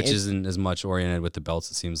that point, which isn't as much oriented with the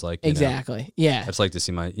belts. It seems like exactly. Yeah, I just like to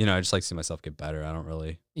see I just like to see myself get better. I don't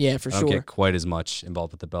really. Yeah, for I don't sure. get quite as much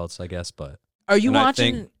involved with the belts, I guess. But are you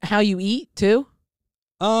watching how you eat too?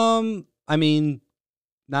 I mean,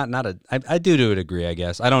 I do to a degree, I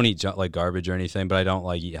guess. I don't eat like garbage or anything, but I don't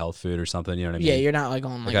like eat health food or something. You know what I mean? Yeah, you're not like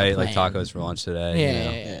on like I ate like tacos for lunch today.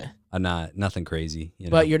 Yeah. I'm nothing crazy.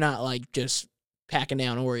 But you're not like just packing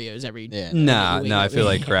down Oreos every day. No, I feel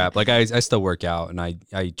like crap. Like I still work out and I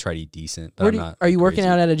try to eat decent. But are you working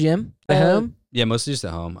out at a gym at home? Yeah, mostly just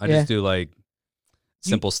at home. I just do like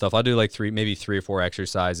simple stuff. I'll do like maybe 3 or 4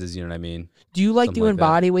 exercises. You know what I mean? Do you like doing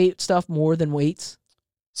body weight stuff more than weights?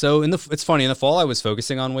 So it's funny, in the fall I was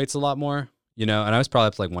focusing on weights a lot more, and I was probably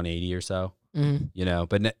up to like 180 or so,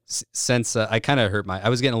 but since I kind of I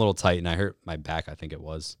was getting a little tight and I hurt my back, I think it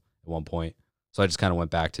was at one point. So I just kind of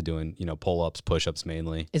went back to doing, pull-ups, push-ups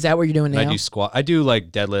mainly. Is that what you're doing now? And I do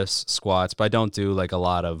like deadlifts, squats, but I don't do like a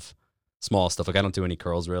lot of small stuff. Like I don't do any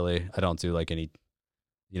curls really. I don't do like any,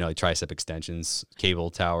 like tricep extensions,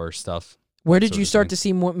 cable tower stuff. Where did you start to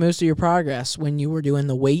see most of your progress? When you were doing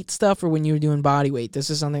the weight stuff or when you were doing body weight? This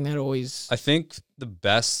is something that always... I think the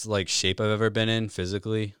best like shape I've ever been in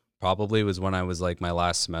physically probably was when I was like my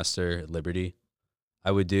last semester at Liberty. I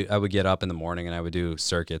would get up in the morning and I would do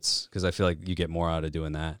circuits because I feel like you get more out of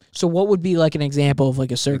doing that. So what would be like an example of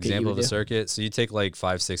like a circuit? Example of a circuit. So you take like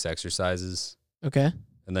 5-6 exercises. Okay.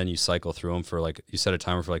 And then you cycle through them for like, you set a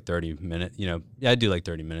timer for like 30 minutes. I do like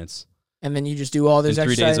 30 minutes. And then you just do all those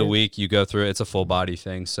exercises? 3 days a week, you go through it. It's a full body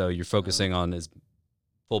thing. So you're focusing on as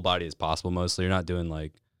full body as possible mostly. You're not doing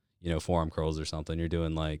like, forearm curls or something. You're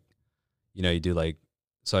doing like, you do like,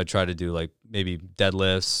 so I try to do like maybe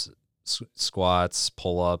deadlifts, squats,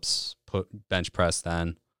 pull-ups, bench press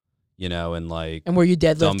then, and like. And were you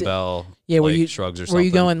deadlifting? Dumbbell, were you shrugs or something. Were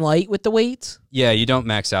you going light with the weights? Yeah, you don't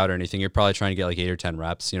max out or anything. You're probably trying to get like 8 or 10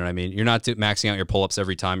 reps. You know what I mean? You're not maxing out your pull-ups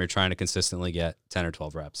every time. You're trying to consistently get 10 or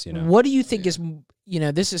 12 reps, What do you think is,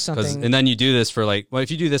 this is something... And then you do this for like, if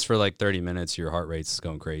you do this for like 30 minutes, your heart rate's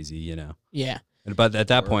going crazy, Yeah. But at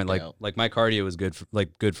that point, like my cardio was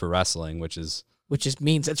good for wrestling, which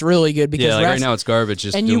means it's really good because right now it's garbage.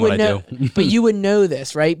 Just doing what I do. But you would know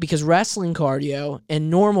this, right? Because wrestling cardio and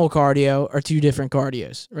normal cardio are 2 different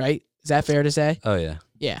cardios, right? Is that fair to say? Oh yeah.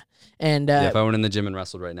 Yeah. And if I went in the gym and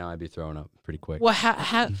wrestled right now, I'd be throwing up pretty quick. Well,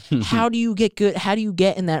 how do you get good? How do you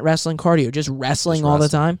get in that wrestling cardio? Just wrestling all the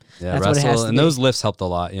time? Yeah, that's what it has to be. Those lifts helped a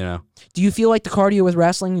lot, Do you feel like the cardio with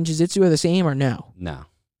wrestling and jiu-jitsu are the same or no? No.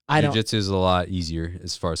 Jiu-jitsu is a lot easier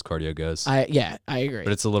as far as cardio goes. I agree.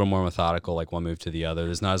 But it's a little more methodical, like one move to the other.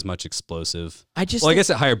 There's not as much explosive. I guess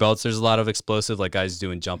at higher belts, there's a lot of explosive, like guys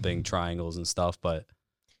doing jumping triangles and stuff. But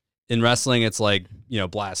in wrestling, it's like,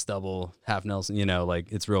 blast double, half Nelson,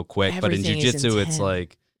 like it's real quick. But in jiu-jitsu, it's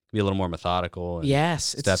like be a little more methodical. And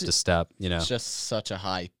step to step, It's just such a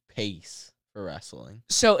high pace for wrestling.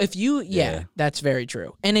 So if you, that's very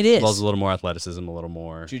true. And it is. Well, there's a little more athleticism, a little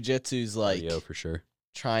more. Jiu-jitsu's like. Cardio for sure.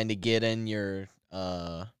 Trying to get in your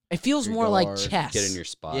it feels more like chess. Get in your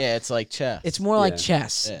spot. Yeah, it's like chess. It's more like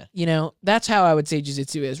chess. Yeah. That's how I would say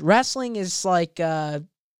jiu-jitsu is. Wrestling is like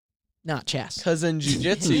not chess. Because in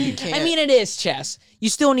jiu-jitsu you can't. I mean, it is chess. You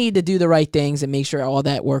still need to do the right things and make sure all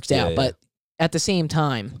that works out. But at the same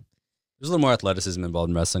time, there's a little more athleticism involved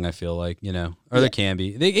in wrestling, I feel like, or there can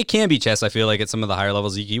be. It can be chess, I feel like, at some of the higher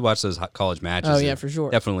levels. You watch those college matches. Oh, yeah, for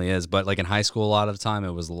sure. Definitely is. But like in high school, a lot of the time,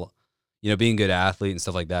 it was being a good athlete and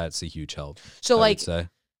stuff like that, it's a huge help. So,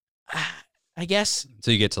 I guess.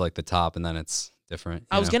 So you get to like the top, and then it's different.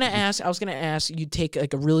 I was gonna ask. You take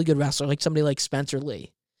like a really good wrestler, like somebody like Spencer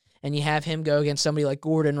Lee, and you have him go against somebody like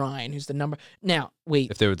Gordon Ryan, who's the number. Now,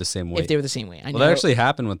 wait. If they were the same weight. If they were the same weight. I know. That actually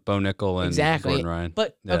happened with Bo Nickel and Gordon Ryan.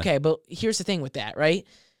 But okay, but here's the thing with that, right?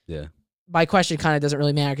 Yeah. My question kind of doesn't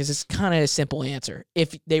really matter because it's kind of a simple answer.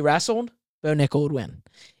 If they wrestled, Bo Nickel would win.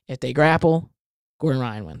 If they grapple, Gordon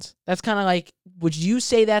Ryan wins. That's kind of like, would you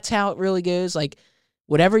say that's how it really goes? Like,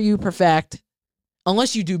 whatever you perfect,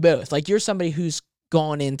 unless you do both. Like, you're somebody who's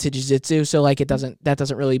gone into jiu-jitsu, so like that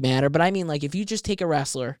doesn't really matter. But I mean, like, if you just take a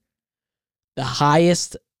wrestler, the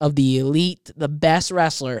highest of the elite, the best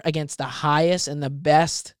wrestler against the highest and the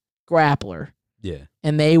best grappler,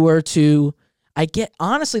 and they were to,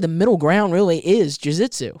 honestly, the middle ground really is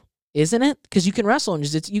jiu-jitsu, isn't it? Because you can wrestle in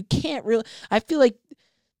jiu-jitsu. You can't really, I feel like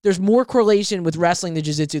there's more correlation with wrestling to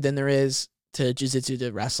jiu-jitsu than there is to jiu-jitsu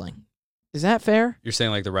to wrestling. Is that fair? You're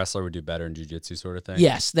saying like the wrestler would do better in jiu-jitsu sort of thing?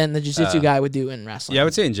 Yes, than the jiu-jitsu guy would do in wrestling. Yeah, I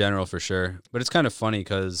would say in general for sure. But it's kind of funny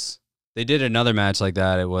because they did another match like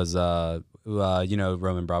that. It was,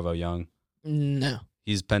 Roman Bravo Young. No.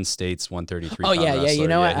 He's Penn State's 133. Oh, yeah, wrestler. you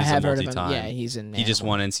know what? I he's have a heard of him. multi-time. Yeah, he's in. He just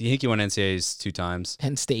won NCAA. I think he won NCAAs 2 times.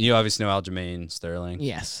 Penn State. You obviously know Aljamain Sterling.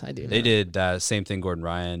 Yes, I do. They did that same thing Gordon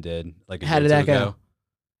Ryan did. Like How did that go?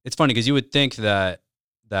 It's funny because you would think that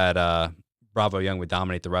Bravo Young would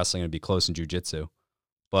dominate the wrestling and be close in jiu-jitsu.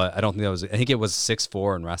 But I don't think that was. I think it was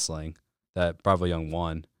 6-4 in wrestling that Bravo Young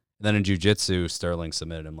won. And then in jiu-jitsu, Sterling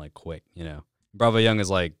submitted him like quick. Bravo Young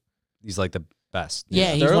is he's like the best.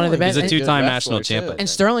 Yeah, he's one of the best. He's a 2-time national champion. And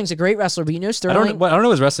Sterling's a great wrestler. But Sterling. I don't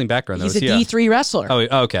know his wrestling background. He's a D3 wrestler.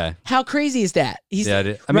 Oh, okay. How crazy is that?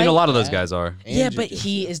 I mean, a lot of those guys are. Yeah, but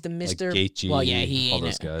he is the Mr. Like Gaethje, well, yeah, all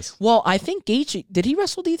those guys. Well, I think Gaethje, did he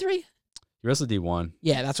wrestle D3? He wrestled D1.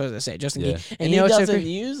 Yeah, that's what I was going to say. Justin Gaethje. And he doesn't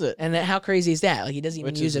use it. And how crazy is that? Like, he doesn't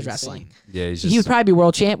even use his wrestling. Yeah, he would probably be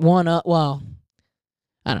world champ. Well,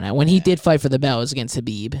 I don't know. When he did fight for the belt, it was against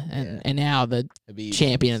Habib. And now the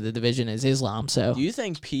champion of the division is Islam. So, do you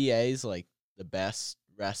think PA's like the best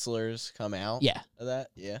wrestlers come out of that?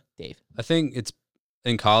 Yeah. Dave. I think it's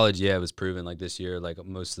in college, it was proven like this year, like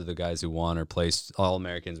most of the guys who won or placed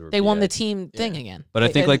All-Americans were they won the team thing again. But I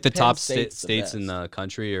think like the top states in the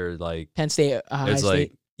country are like Penn State, Ohio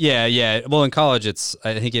State. Yeah. Well, in college,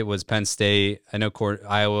 I think it was Penn State. I know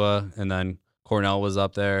Iowa, and then Cornell was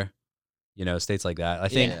up there. States like that. I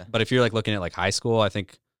think. Yeah. But if you're like looking at like high school, I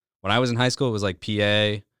think when I was in high school, it was like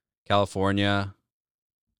PA, California,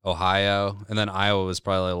 Ohio, and then Iowa was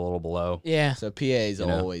probably a little below. Yeah. So PA's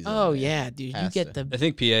always. Oh yeah, dude, you get the. I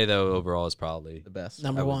think PA though overall is probably the best.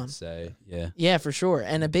 Number one. Say yeah. Yeah, for sure.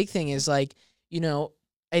 And a big thing is like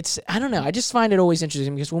it's I don't know. I just find it always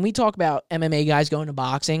interesting because when we talk about MMA guys going to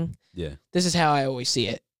boxing, this is how I always see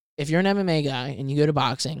it. If you're an MMA guy and you go to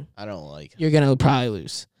boxing, I don't like. You're gonna probably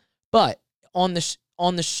lose. But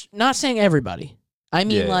not saying everybody. I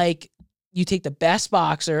mean like you take the best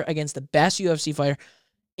boxer against the best UFC fighter.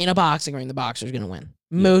 In a boxing ring, the boxer's going to win.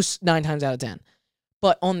 Most 9 times out of 10.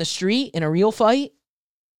 But on the street, in a real fight,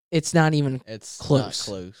 it's not even close.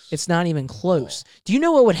 It's not even close. Oh. Do you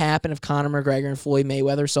know what would happen if Conor McGregor and Floyd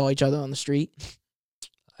Mayweather saw each other on the street?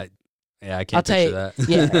 I can't picture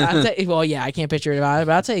that. I can't picture it either,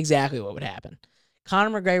 but I'll tell you exactly what would happen.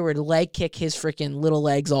 Conor McGregor would leg kick his freaking little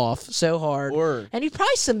legs off so hard, and he'd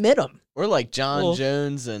probably submit him. Or like John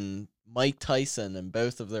Jones and Mike Tyson in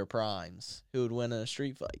both of their primes, who would win in a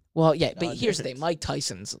street fight. Well, yeah, but here's the thing. Mike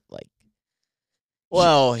Tyson's like...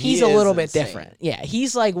 Well, he's a little bit different. Yeah,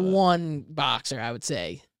 he's like one boxer, I would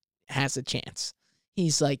say, has a chance.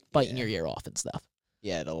 He's like biting your ear off and stuff.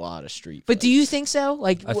 Yeah, a lot of street fights. But do you think so?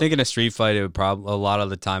 Like, I think in a street fight, it would probably a lot of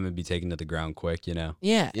the time it'd be taken to the ground quick, Yeah,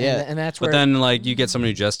 and that's where... But then, like, you get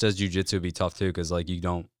somebody who just does jiu-jitsu, it'd be tough, too, because, like, you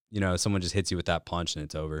don't... someone just hits you with that punch and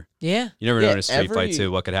it's over. Yeah. You never know in a street fight, too,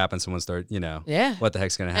 what could happen. Someone start, Yeah. What the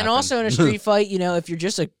heck's going to happen? And also in a street fight, if you're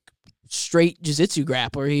just a straight jiu-jitsu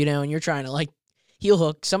grappler, and you're trying to, like, heel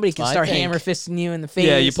hook, somebody can start hammer fisting you in the face.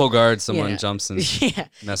 Yeah, you pull guard, someone jumps and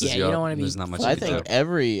messes you up. Don't want to be... There's not much I think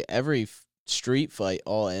every street fight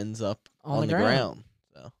all ends up on the ground.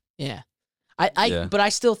 So. Yeah. But I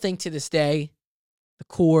still think to this day, the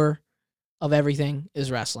core of everything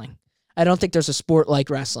is wrestling. I don't think there's a sport like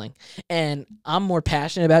wrestling. And I'm more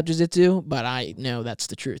passionate about jiu-jitsu, but I know that's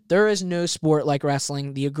the truth. There is no sport like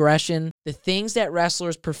wrestling. The aggression, the things that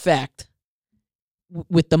wrestlers perfect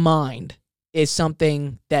with the mind is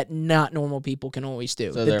something that not normal people can always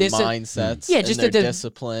do. So their mindsets, just their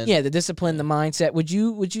discipline. Yeah, the discipline, the mindset. Would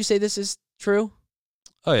you say this is true?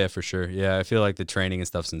 Oh yeah, for sure. Yeah, I feel like the training and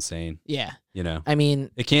stuff's insane. Yeah. I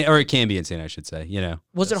mean, it can be insane, I should say,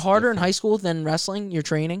 Was it harder in high school than wrestling, your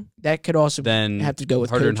training? That could also have to go with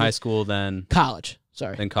harder coaches. in high school than college.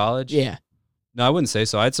 Sorry. Than college? Yeah. No, I wouldn't say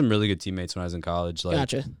so. I had some really good teammates when I was in college. Like,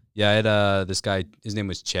 gotcha. Yeah, I had this guy, his name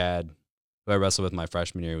was Chad, who I wrestled with my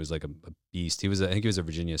freshman year. He was like a beast. I think he was a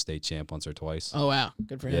Virginia State champ once or twice. Oh wow.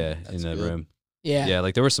 Good for him. Yeah, in the room. Yeah. Yeah,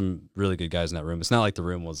 like there were some really good guys in that room. It's not like the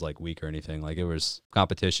room was like weak or anything. Like it was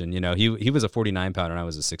competition. He was a 49 pounder and I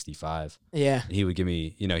was a 65. Yeah. And he would give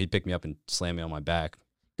me, he'd pick me up and slam me on my back.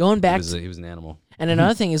 Going back, he was an animal. And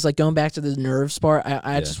another thing is like going back to the nerves part.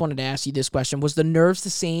 I just wanted to ask you this question: was the nerves the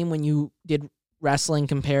same when you did wrestling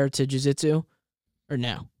compared to jiu-jitsu, or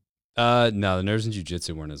no? No, the nerves in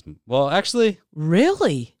jiu-jitsu weren't as well. Actually,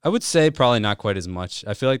 really, I would say probably not quite as much.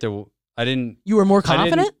 I feel like I didn't. You were more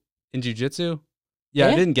confident in jiu-jitsu. Yeah,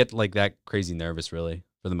 I didn't get like that crazy nervous really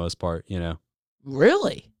for the most part.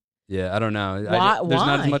 Really? Yeah, I don't know. Why? There's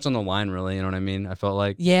not Why? as much on the line, really. You know what I mean? I felt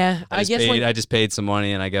like Yeah, I guess I just paid some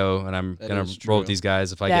money and I go and I'm That gonna is roll with true. these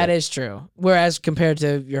guys if I that get is true. Whereas compared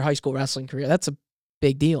to your high school wrestling career, that's a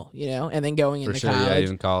big deal, and then going for into sure. college. Yeah,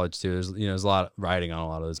 even college too. There's a lot of riding on a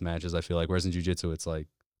lot of those matches. I feel like. Whereas in jiu-jitsu, it's like,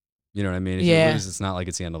 you know what I mean? If you lose, it's not like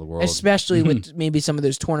it's the end of the world. Especially with maybe some of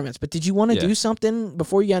those tournaments. But did you want to do something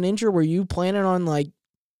before you got injured? Were you planning on like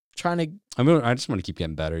trying to? I just want to keep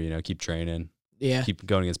getting better. Keep training. Yeah, keep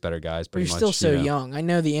going against better guys. but you're Pretty still much, so young. I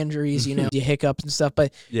know the injuries, you hiccups and stuff.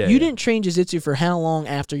 But Yeah, you didn't train jiu-jitsu for how long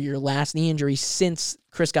after your last knee injury since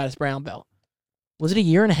Chris got his brown belt? Was it a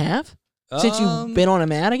year and a half since you've been on a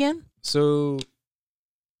mat again? So,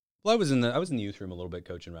 well, I was in the youth room a little bit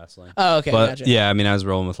coaching wrestling. Oh, okay, But gotcha. yeah, I mean, I was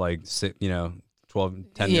rolling with like 12,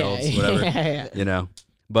 10-year-olds, whatever. Yeah.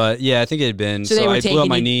 But yeah, I think it had been. So So, they were I blew up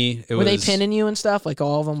my taking knee. Were they pinning you and stuff? Like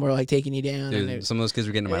all of them were like taking you down. Dude, some of those kids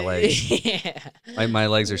were getting to my legs. Yeah. My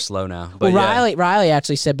legs are slow now. But Well, yeah. Riley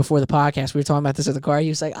actually said before the podcast, we were talking about this in the car. He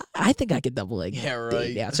was like, I think I could double leg. Yeah, right.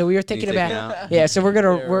 Yeah. So we were thinking take me about. out? Yeah. So we're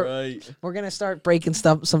gonna Yeah, right. we're gonna start breaking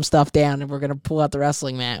some stuff down, and we're gonna pull out the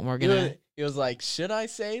wrestling mat, and we're gonna. He was like, "Should I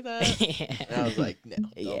say that?" And I was like, "No,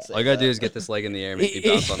 don't Yeah. say All you gotta that." do is get this leg in the air, make me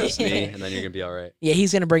bounce on this knee, and then you're gonna be all right. Yeah,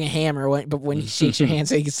 he's gonna bring a hammer, but when he shakes your hand,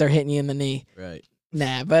 so he can start hitting you in the knee. Right.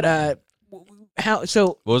 Nah, but how?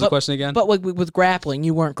 So What was the question again? But with grappling,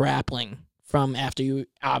 you weren't grappling from after you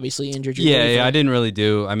obviously injured your. Yeah, I didn't really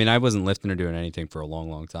do. I mean, I wasn't lifting or doing anything for a long,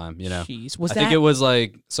 long time. Jeez, was I think it was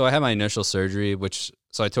like so. I had my initial surgery,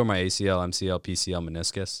 so I tore my ACL, MCL, PCL,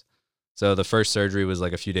 meniscus. So the first surgery was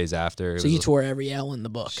like a few days after. So you tore every L in the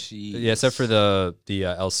book. Jeez. Yeah, except for the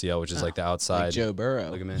LCL, which is like the outside Like Joe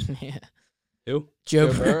Burrow. ligament. Yeah, Who?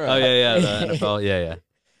 Joe. Burrow. Oh yeah, the NFL. Yeah.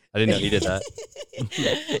 I didn't know he did that.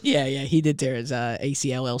 yeah, he did tear his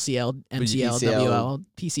ACL, LCL, MCL, PCL. WL,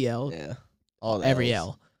 PCL, Yeah. All the every L's.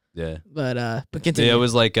 L. Yeah. But Yeah, continue. it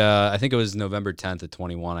was like I think it was November 10th of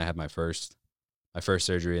 21. I had my first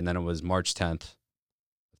surgery, and then it was March 10th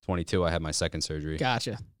of 22. I had my second surgery.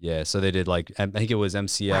 Gotcha. Yeah, so they did like I think it was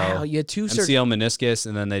MCL, Wow, you had two surgeries. MCL meniscus,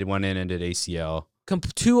 and then they went in and did ACL.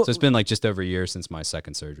 Two, So it's been like just over a year since my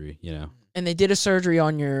second surgery. and they did a surgery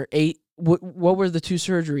on your eight. What were the two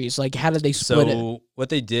surgeries? Like, how did they split it? So what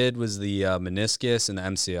they did was the meniscus and the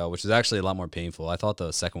MCL, which is actually a lot more painful. I thought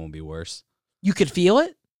the second one would be worse. You could feel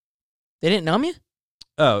it. They didn't numb you.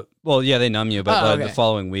 Oh, well, yeah, they numb you, but okay. the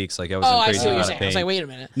following weeks, like I was Oh, in I crazy see what you're amount of saying. I pain. was like, wait a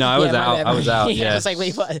minute. No, I was my out. bad. I was out. Yeah, I was like,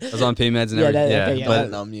 wait, what? I was on pain meds and Yeah, everything. that- okay, yeah, yeah. That'll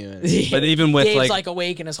but numb you. but even with Dave's like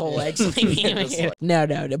awake and his whole legs. Just No.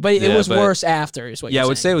 But it Yeah, was but- worse after. Is what yeah, I you're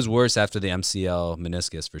would say saying. it was worse after the MCL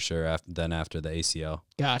meniscus for sure than after the ACL.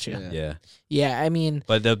 Gotcha. Yeah. Yeah, I mean,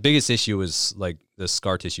 But the biggest issue was like the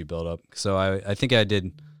scar tissue buildup. So I think I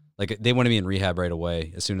did like they wanted me in rehab right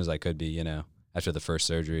away as soon as I could be, after the first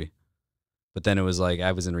surgery. But then it was like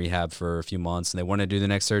I was in rehab for a few months and they wanted to do the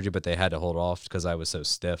next surgery, but they had to hold off because I was so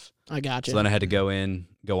stiff. I gotcha. So then I had to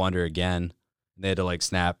go under again. And they had to like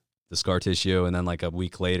snap the scar tissue, and then like a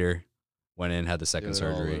week later went in, had the second Do it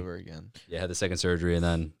all surgery. over again. Yeah, had the second surgery, and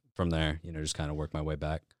then from there, just kind of worked my way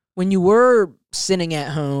back. When you were sitting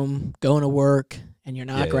at home, going to work, and you're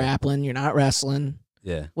not Yeah. grappling, you're not wrestling,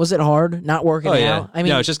 Yeah. was it hard not working Oh yeah. out? I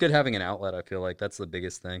mean, no, it's just good having an outlet. I feel like that's the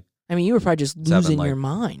biggest thing. you were probably just It's having, losing like- your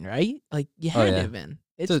mind, right? Like you Oh, had to yeah. have been.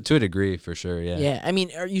 It's, To a degree, for sure. Yeah. yeah. I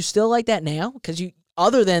mean, are you still like that now? Because you,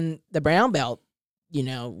 other than the brown belt,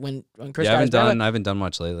 when Chris Yeah, got his brown belt. I haven't done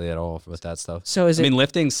much lately at all with that stuff. So is I it? mean,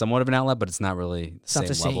 lifting's somewhat of an outlet, but it's not really It's not the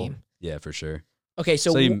the same level. same. Yeah, for sure. Okay,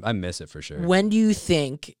 so I miss it for sure. when do you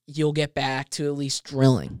think you'll get back to at least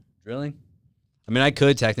drilling? Drilling? I mean, I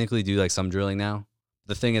could technically do like some drilling now.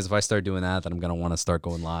 The thing is, if I start doing that, then I'm gonna want to start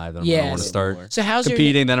going live. Then I'm Yeah. gonna want to start So how's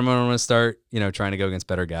competing. Then I'm gonna want to start, trying to go against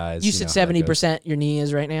better guys. You said how that goes. 70% your knee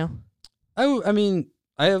is right now. I mean,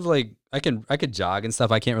 I have like I could jog and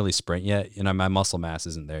stuff. I can't really sprint yet. My muscle mass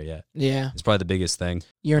isn't there yet. Yeah, It's probably the biggest thing.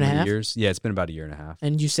 year and a How many half. Years? Yeah, it's been about a year and a half.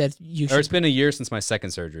 And you said you Or it's should, been a year since my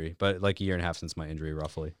second surgery, but like a year and a half since my injury,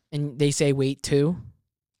 roughly. and they say wait too.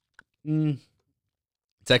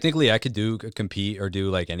 Technically, I could compete or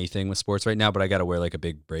do like anything with sports right now, but I got to wear like a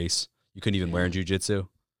big brace. You couldn't even wear in jiu-jitsu.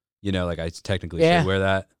 Like I technically Yeah. should wear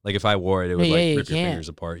that. Like if I wore it, it would Yeah, like you rip your can't. fingers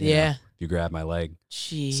apart. Yeah. If you grab my leg.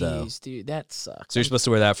 Jeez, dude, that sucks. So you're supposed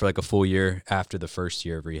to wear that for like a full year after the first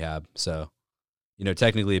year of rehab. So,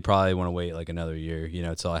 technically you probably want to wait like another year,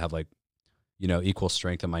 until I have like, equal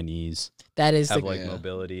strength in my knees, That is have the like Yeah.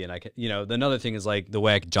 mobility. And I can, another thing is like the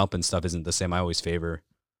way I can jump and stuff isn't the same. I always favor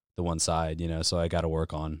the one side, so I got to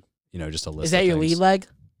work on, just a list. is that of your things. lead leg?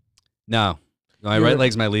 No, my Your- right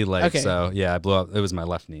leg's my lead leg. Okay. So yeah, I blew up. It was my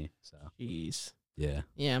left knee. So Jeez. Yeah.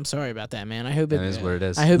 Yeah, I'm sorry about that, man. I hope That is what it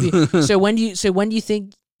is. I hope you. So when do you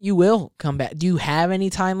think you will come back? Do you have any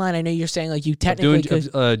timeline? I know you're saying like you technically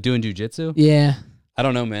doing jujitsu. Yeah. I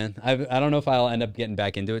don't know, man. I don't know if I'll end up getting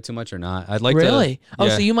back into it too much or not. I'd like really. to. Oh,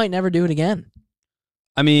 yeah. so you might never do it again.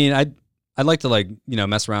 I mean, I'd like to like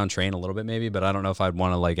mess around, train a little bit maybe, but I don't know if I'd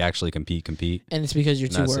want to like actually compete. And it's because you're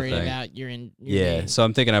too worried about your yeah. So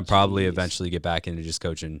I'm thinking I'd probably eventually get back into just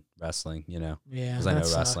coaching wrestling. Yeah. Because I know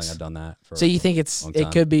wrestling. I've done that for. So you think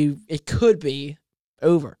it could be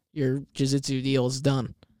over? Your jiu-jitsu deal is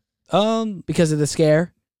done. Because of the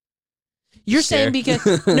scare. You're saying because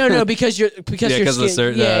because you're because you're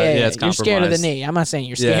scared. It's you're scared of the knee. I'm not saying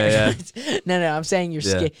you're scared. Yeah. No, I'm saying you're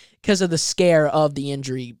scared because of the scare of the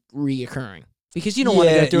injury reoccurring. Because you don't want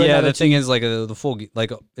to go through. Yeah, the thing is like the full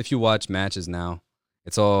like if you watch matches now,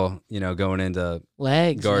 it's all going into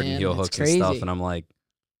legs, guard and heel hooks and stuff, and I'm like,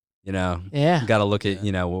 got to look at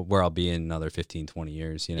where I'll be in another 15, 20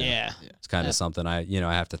 years. Yeah, it's kind of something I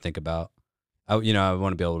have to think about. I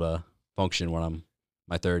want to be able to function when I'm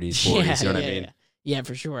my 30s, 40s. You know what I mean? Yeah,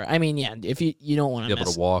 for sure. I mean, yeah, if you don't want to be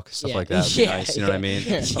able to walk, stuff like that would be nice. You know what I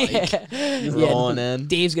mean? Rolling in.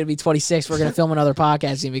 Dave's going to be 26. We're going to film another podcast.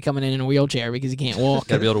 He's going to be coming in a wheelchair because he can't walk.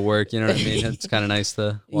 Got to be able to work. You know what I mean? It's kind of nice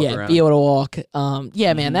to walk around. Be able to walk.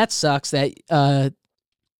 Man, that sucks that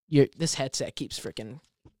this headset keeps freaking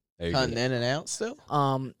cutting in and out still.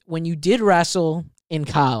 When you did wrestle in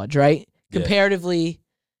college, right? Comparatively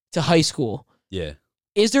to high school. Yeah.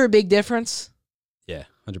 Is there a big difference? Yeah,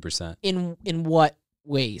 100%. In what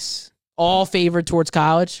ways? All favored towards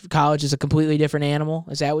college? College is a completely different animal?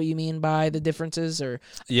 Is that what you mean by the differences? Or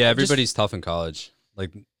yeah, everybody's tough in college.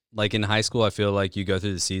 Like in high school, I feel like you go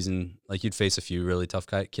through the season, like you'd face a few really tough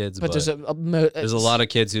kids, but there's a lot of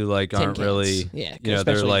kids who like aren't really,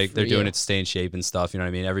 they're doing it to stay in shape and stuff. You know what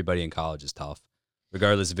I mean? Everybody in college is tough,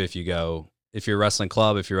 regardless of if you're wrestling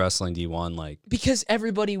club, if you're wrestling D1, like because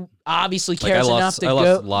everybody obviously cares enough to go. I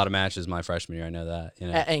lost a lot of matches my freshman year. I know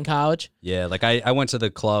that. In college. Yeah, like I went to the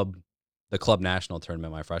club national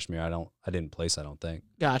tournament my freshman year. I didn't place. I don't think.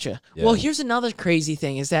 Gotcha. Yeah. Well, here's another crazy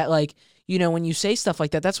thing: is that like when you say stuff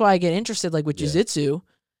like that, that's why I get interested. Like with jiu-jitsu,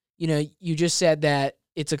 you just said that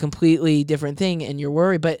it's a completely different thing, and you're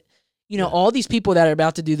worried, but. All these people that are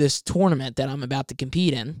about to do this tournament that I'm about to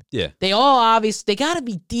compete in, they all they got to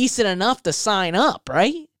be decent enough to sign up,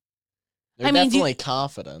 right? They're definitely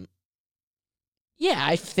confident. Yeah,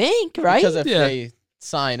 I think, right? Because if they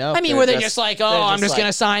sign up, were they just like, I'm just going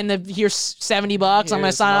to sign here's $70, I'm going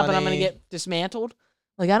to sign up and I'm going to get dismantled?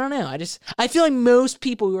 Like, I don't know. I feel like most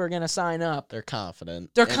people who are going to sign up, they're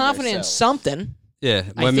confident. They're confident in something. Yeah,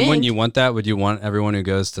 wouldn't you want that? Would you want everyone who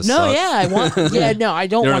goes to suck? Yeah, I want. Yeah, no, I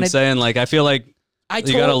don't you know want what I'm saying? Like, I feel like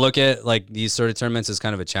you got to look at like these sort of tournaments as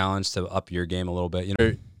kind of a challenge to up your game a little bit.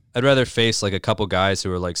 I'd rather face like a couple guys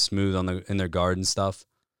who are like smooth in their guard and stuff.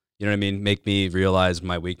 You know what I mean? Make me realize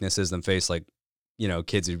my weaknesses than face like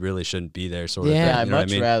kids who really shouldn't be there. Sort of thing. I'd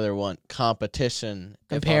much rather want competition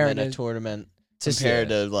compared to a tournament compared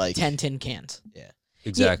to like 10 tin cans. Yeah,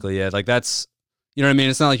 exactly. Yeah, like that's. You know what I mean?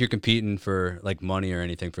 It's not like you're competing for like money or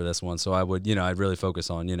anything for this one. So I would, I'd really focus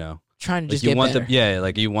on, trying to just get better.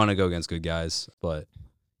 like you want to go against good guys, but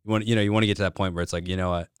you want to get to that point where it's like, you know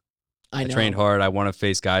what? I trained hard. I want to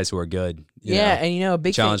face guys who are good. And a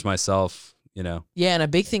big challenge myself. Yeah, and a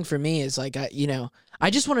big thing for me is like, I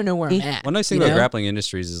just want to know where I'm at. One nice thing about grappling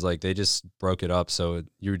industries is like they just broke it up. So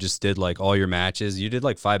you just did like all your matches. You did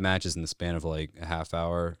like 5 matches in the span of like a half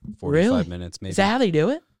hour, 45 minutes, maybe. Is that how they do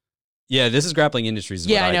it? Yeah, this is grappling industries.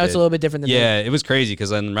 Yeah, I know it's a little bit different than it was crazy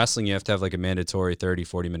because in wrestling you have to have like a mandatory 30,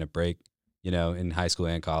 40-minute break, in high school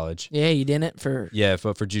and college. Yeah, you didn't for... Yeah,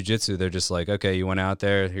 but for jiu-jitsu, they're just like, okay, you went out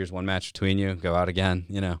there, here's one match between you, go out again,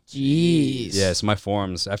 Jeez. Yeah, so my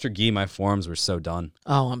forms, after gi, my forms were so done.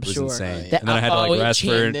 Oh, I'm sure. It was insane. And then I had to like rest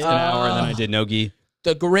for an hour and then I did no gi.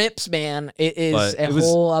 The grips, man, it is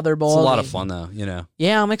whole other ball. It's a lot of fun though,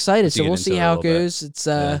 Yeah, I'm excited. So we'll see how it goes. It's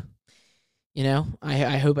I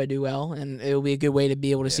hope I do well, and it'll be a good way to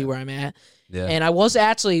be able to see where I'm at. Yeah. And I was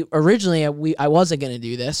actually originally I wasn't going to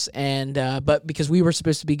do this, and but because we were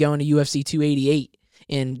supposed to be going to UFC 288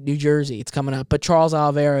 in New Jersey, it's coming up. But Charles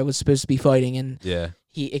Oliveira was supposed to be fighting, and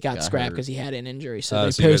it got scrapped because he had an injury, so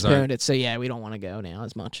they postponed it. So we don't want to go now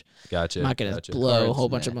as much. Gotcha. I'm not going to blow a whole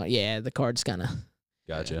bunch of money. Yeah, the card's kind of.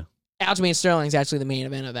 Gotcha. Aljamain Sterling's actually the main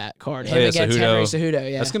event of that card. Him against Henry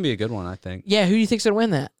Cejudo. Yeah, that's gonna be a good one, I think. Yeah, who do you think's gonna win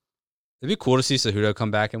that? It'd be cool to see Cejudo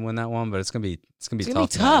come back and win that one, but it's gonna be tough. It's gonna be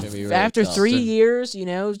tough. Really After tough. 3 years, you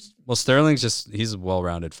know. Well, Sterling's he's a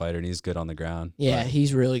well-rounded fighter and he's good on the ground. Yeah, but-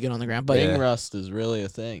 he's really good on the ground. But Ring rust is really a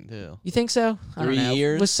thing too. you think so? I don't 3 know.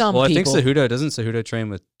 years? With some Well, I people. think doesn't Cejudo train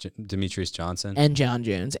with Demetrius Johnson? And John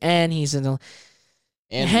Jones, and he's in the.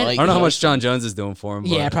 And Hen- Mike I don't know how much Tyson. John Jones is doing for him.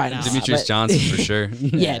 Yeah, but probably not, Demetrius but- Johnson for sure.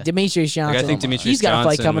 Yeah, Demetrius Johnson. Like, I think Demetrius he's got a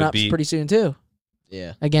fight Johnson coming would up be- pretty soon too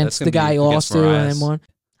Yeah. against That's the gonna guy be you lost against to and then Moraes. won.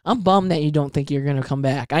 I'm bummed that you don't think you're gonna come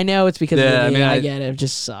back. I know it's because Yeah, of I the mean, I I- get it. It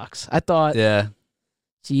just sucks. I thought, Yeah,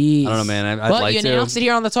 jeez. I don't know, man. I'd But like you to. announced it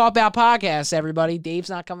here on the Talk About podcast. Everybody, Dave's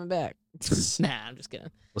not coming back. Nah, I'm just kidding.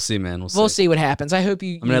 We'll see, man. We'll see what happens. I hope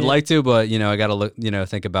you. I mean, I'd like to, but I gotta look.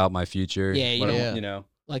 think about my future. Yeah, you What I- don't-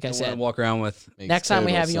 like I don't wanna said, walk around with Makes Next time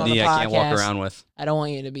we total have you on the sense. knee I can't walk podcast. around with. I don't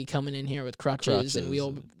want you to be coming in here with crutches and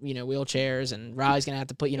wheelchairs, and Riley's gonna have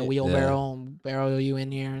to put wheelbarrow and barrel you in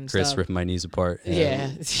here and Chris stuff. ripping my knees apart.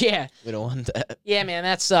 Yeah. We don't want that. Yeah, man,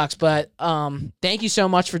 that sucks. But thank you so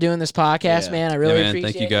much for doing this podcast, Yeah. man. I really man. appreciate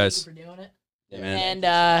Thank you it. guys. Thank you for doing it. Yeah,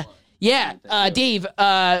 man. And Dave,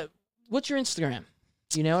 what's your Instagram?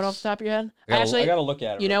 Do you know it off the top of your head? Actually, I gotta look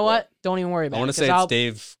at it. you know what? Don't even worry about I it. want to say 'cause it's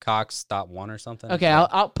Dave Cox .1 or something. Okay,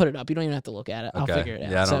 I'll put it up. You don't even have to look at it. I'll Okay. figure it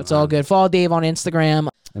out. Yeah, I So don't- it's all good. Follow Dave on Instagram.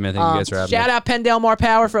 I mean, thank you guys for having Shout me. out Penn Delmar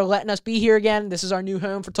Power for letting us be here again. This is our new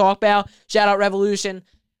home for Talk About. Shout out Revolution.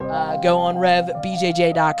 Go on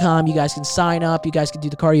revbjj.com. You guys can sign up. You guys can do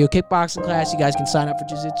the cardio kickboxing class. You guys can sign up for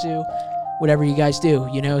jiu-jitsu. Whatever you guys do.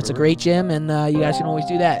 It's a great gym, and you guys can always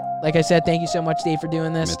do that. Like I said, thank you so much, Dave, for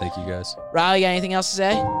doing I this. mean, thank you guys. Riley, got anything else to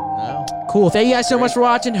say? No. Cool. Thank you guys so much for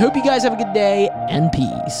watching. Hope you guys have a good day, and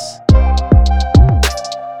peace.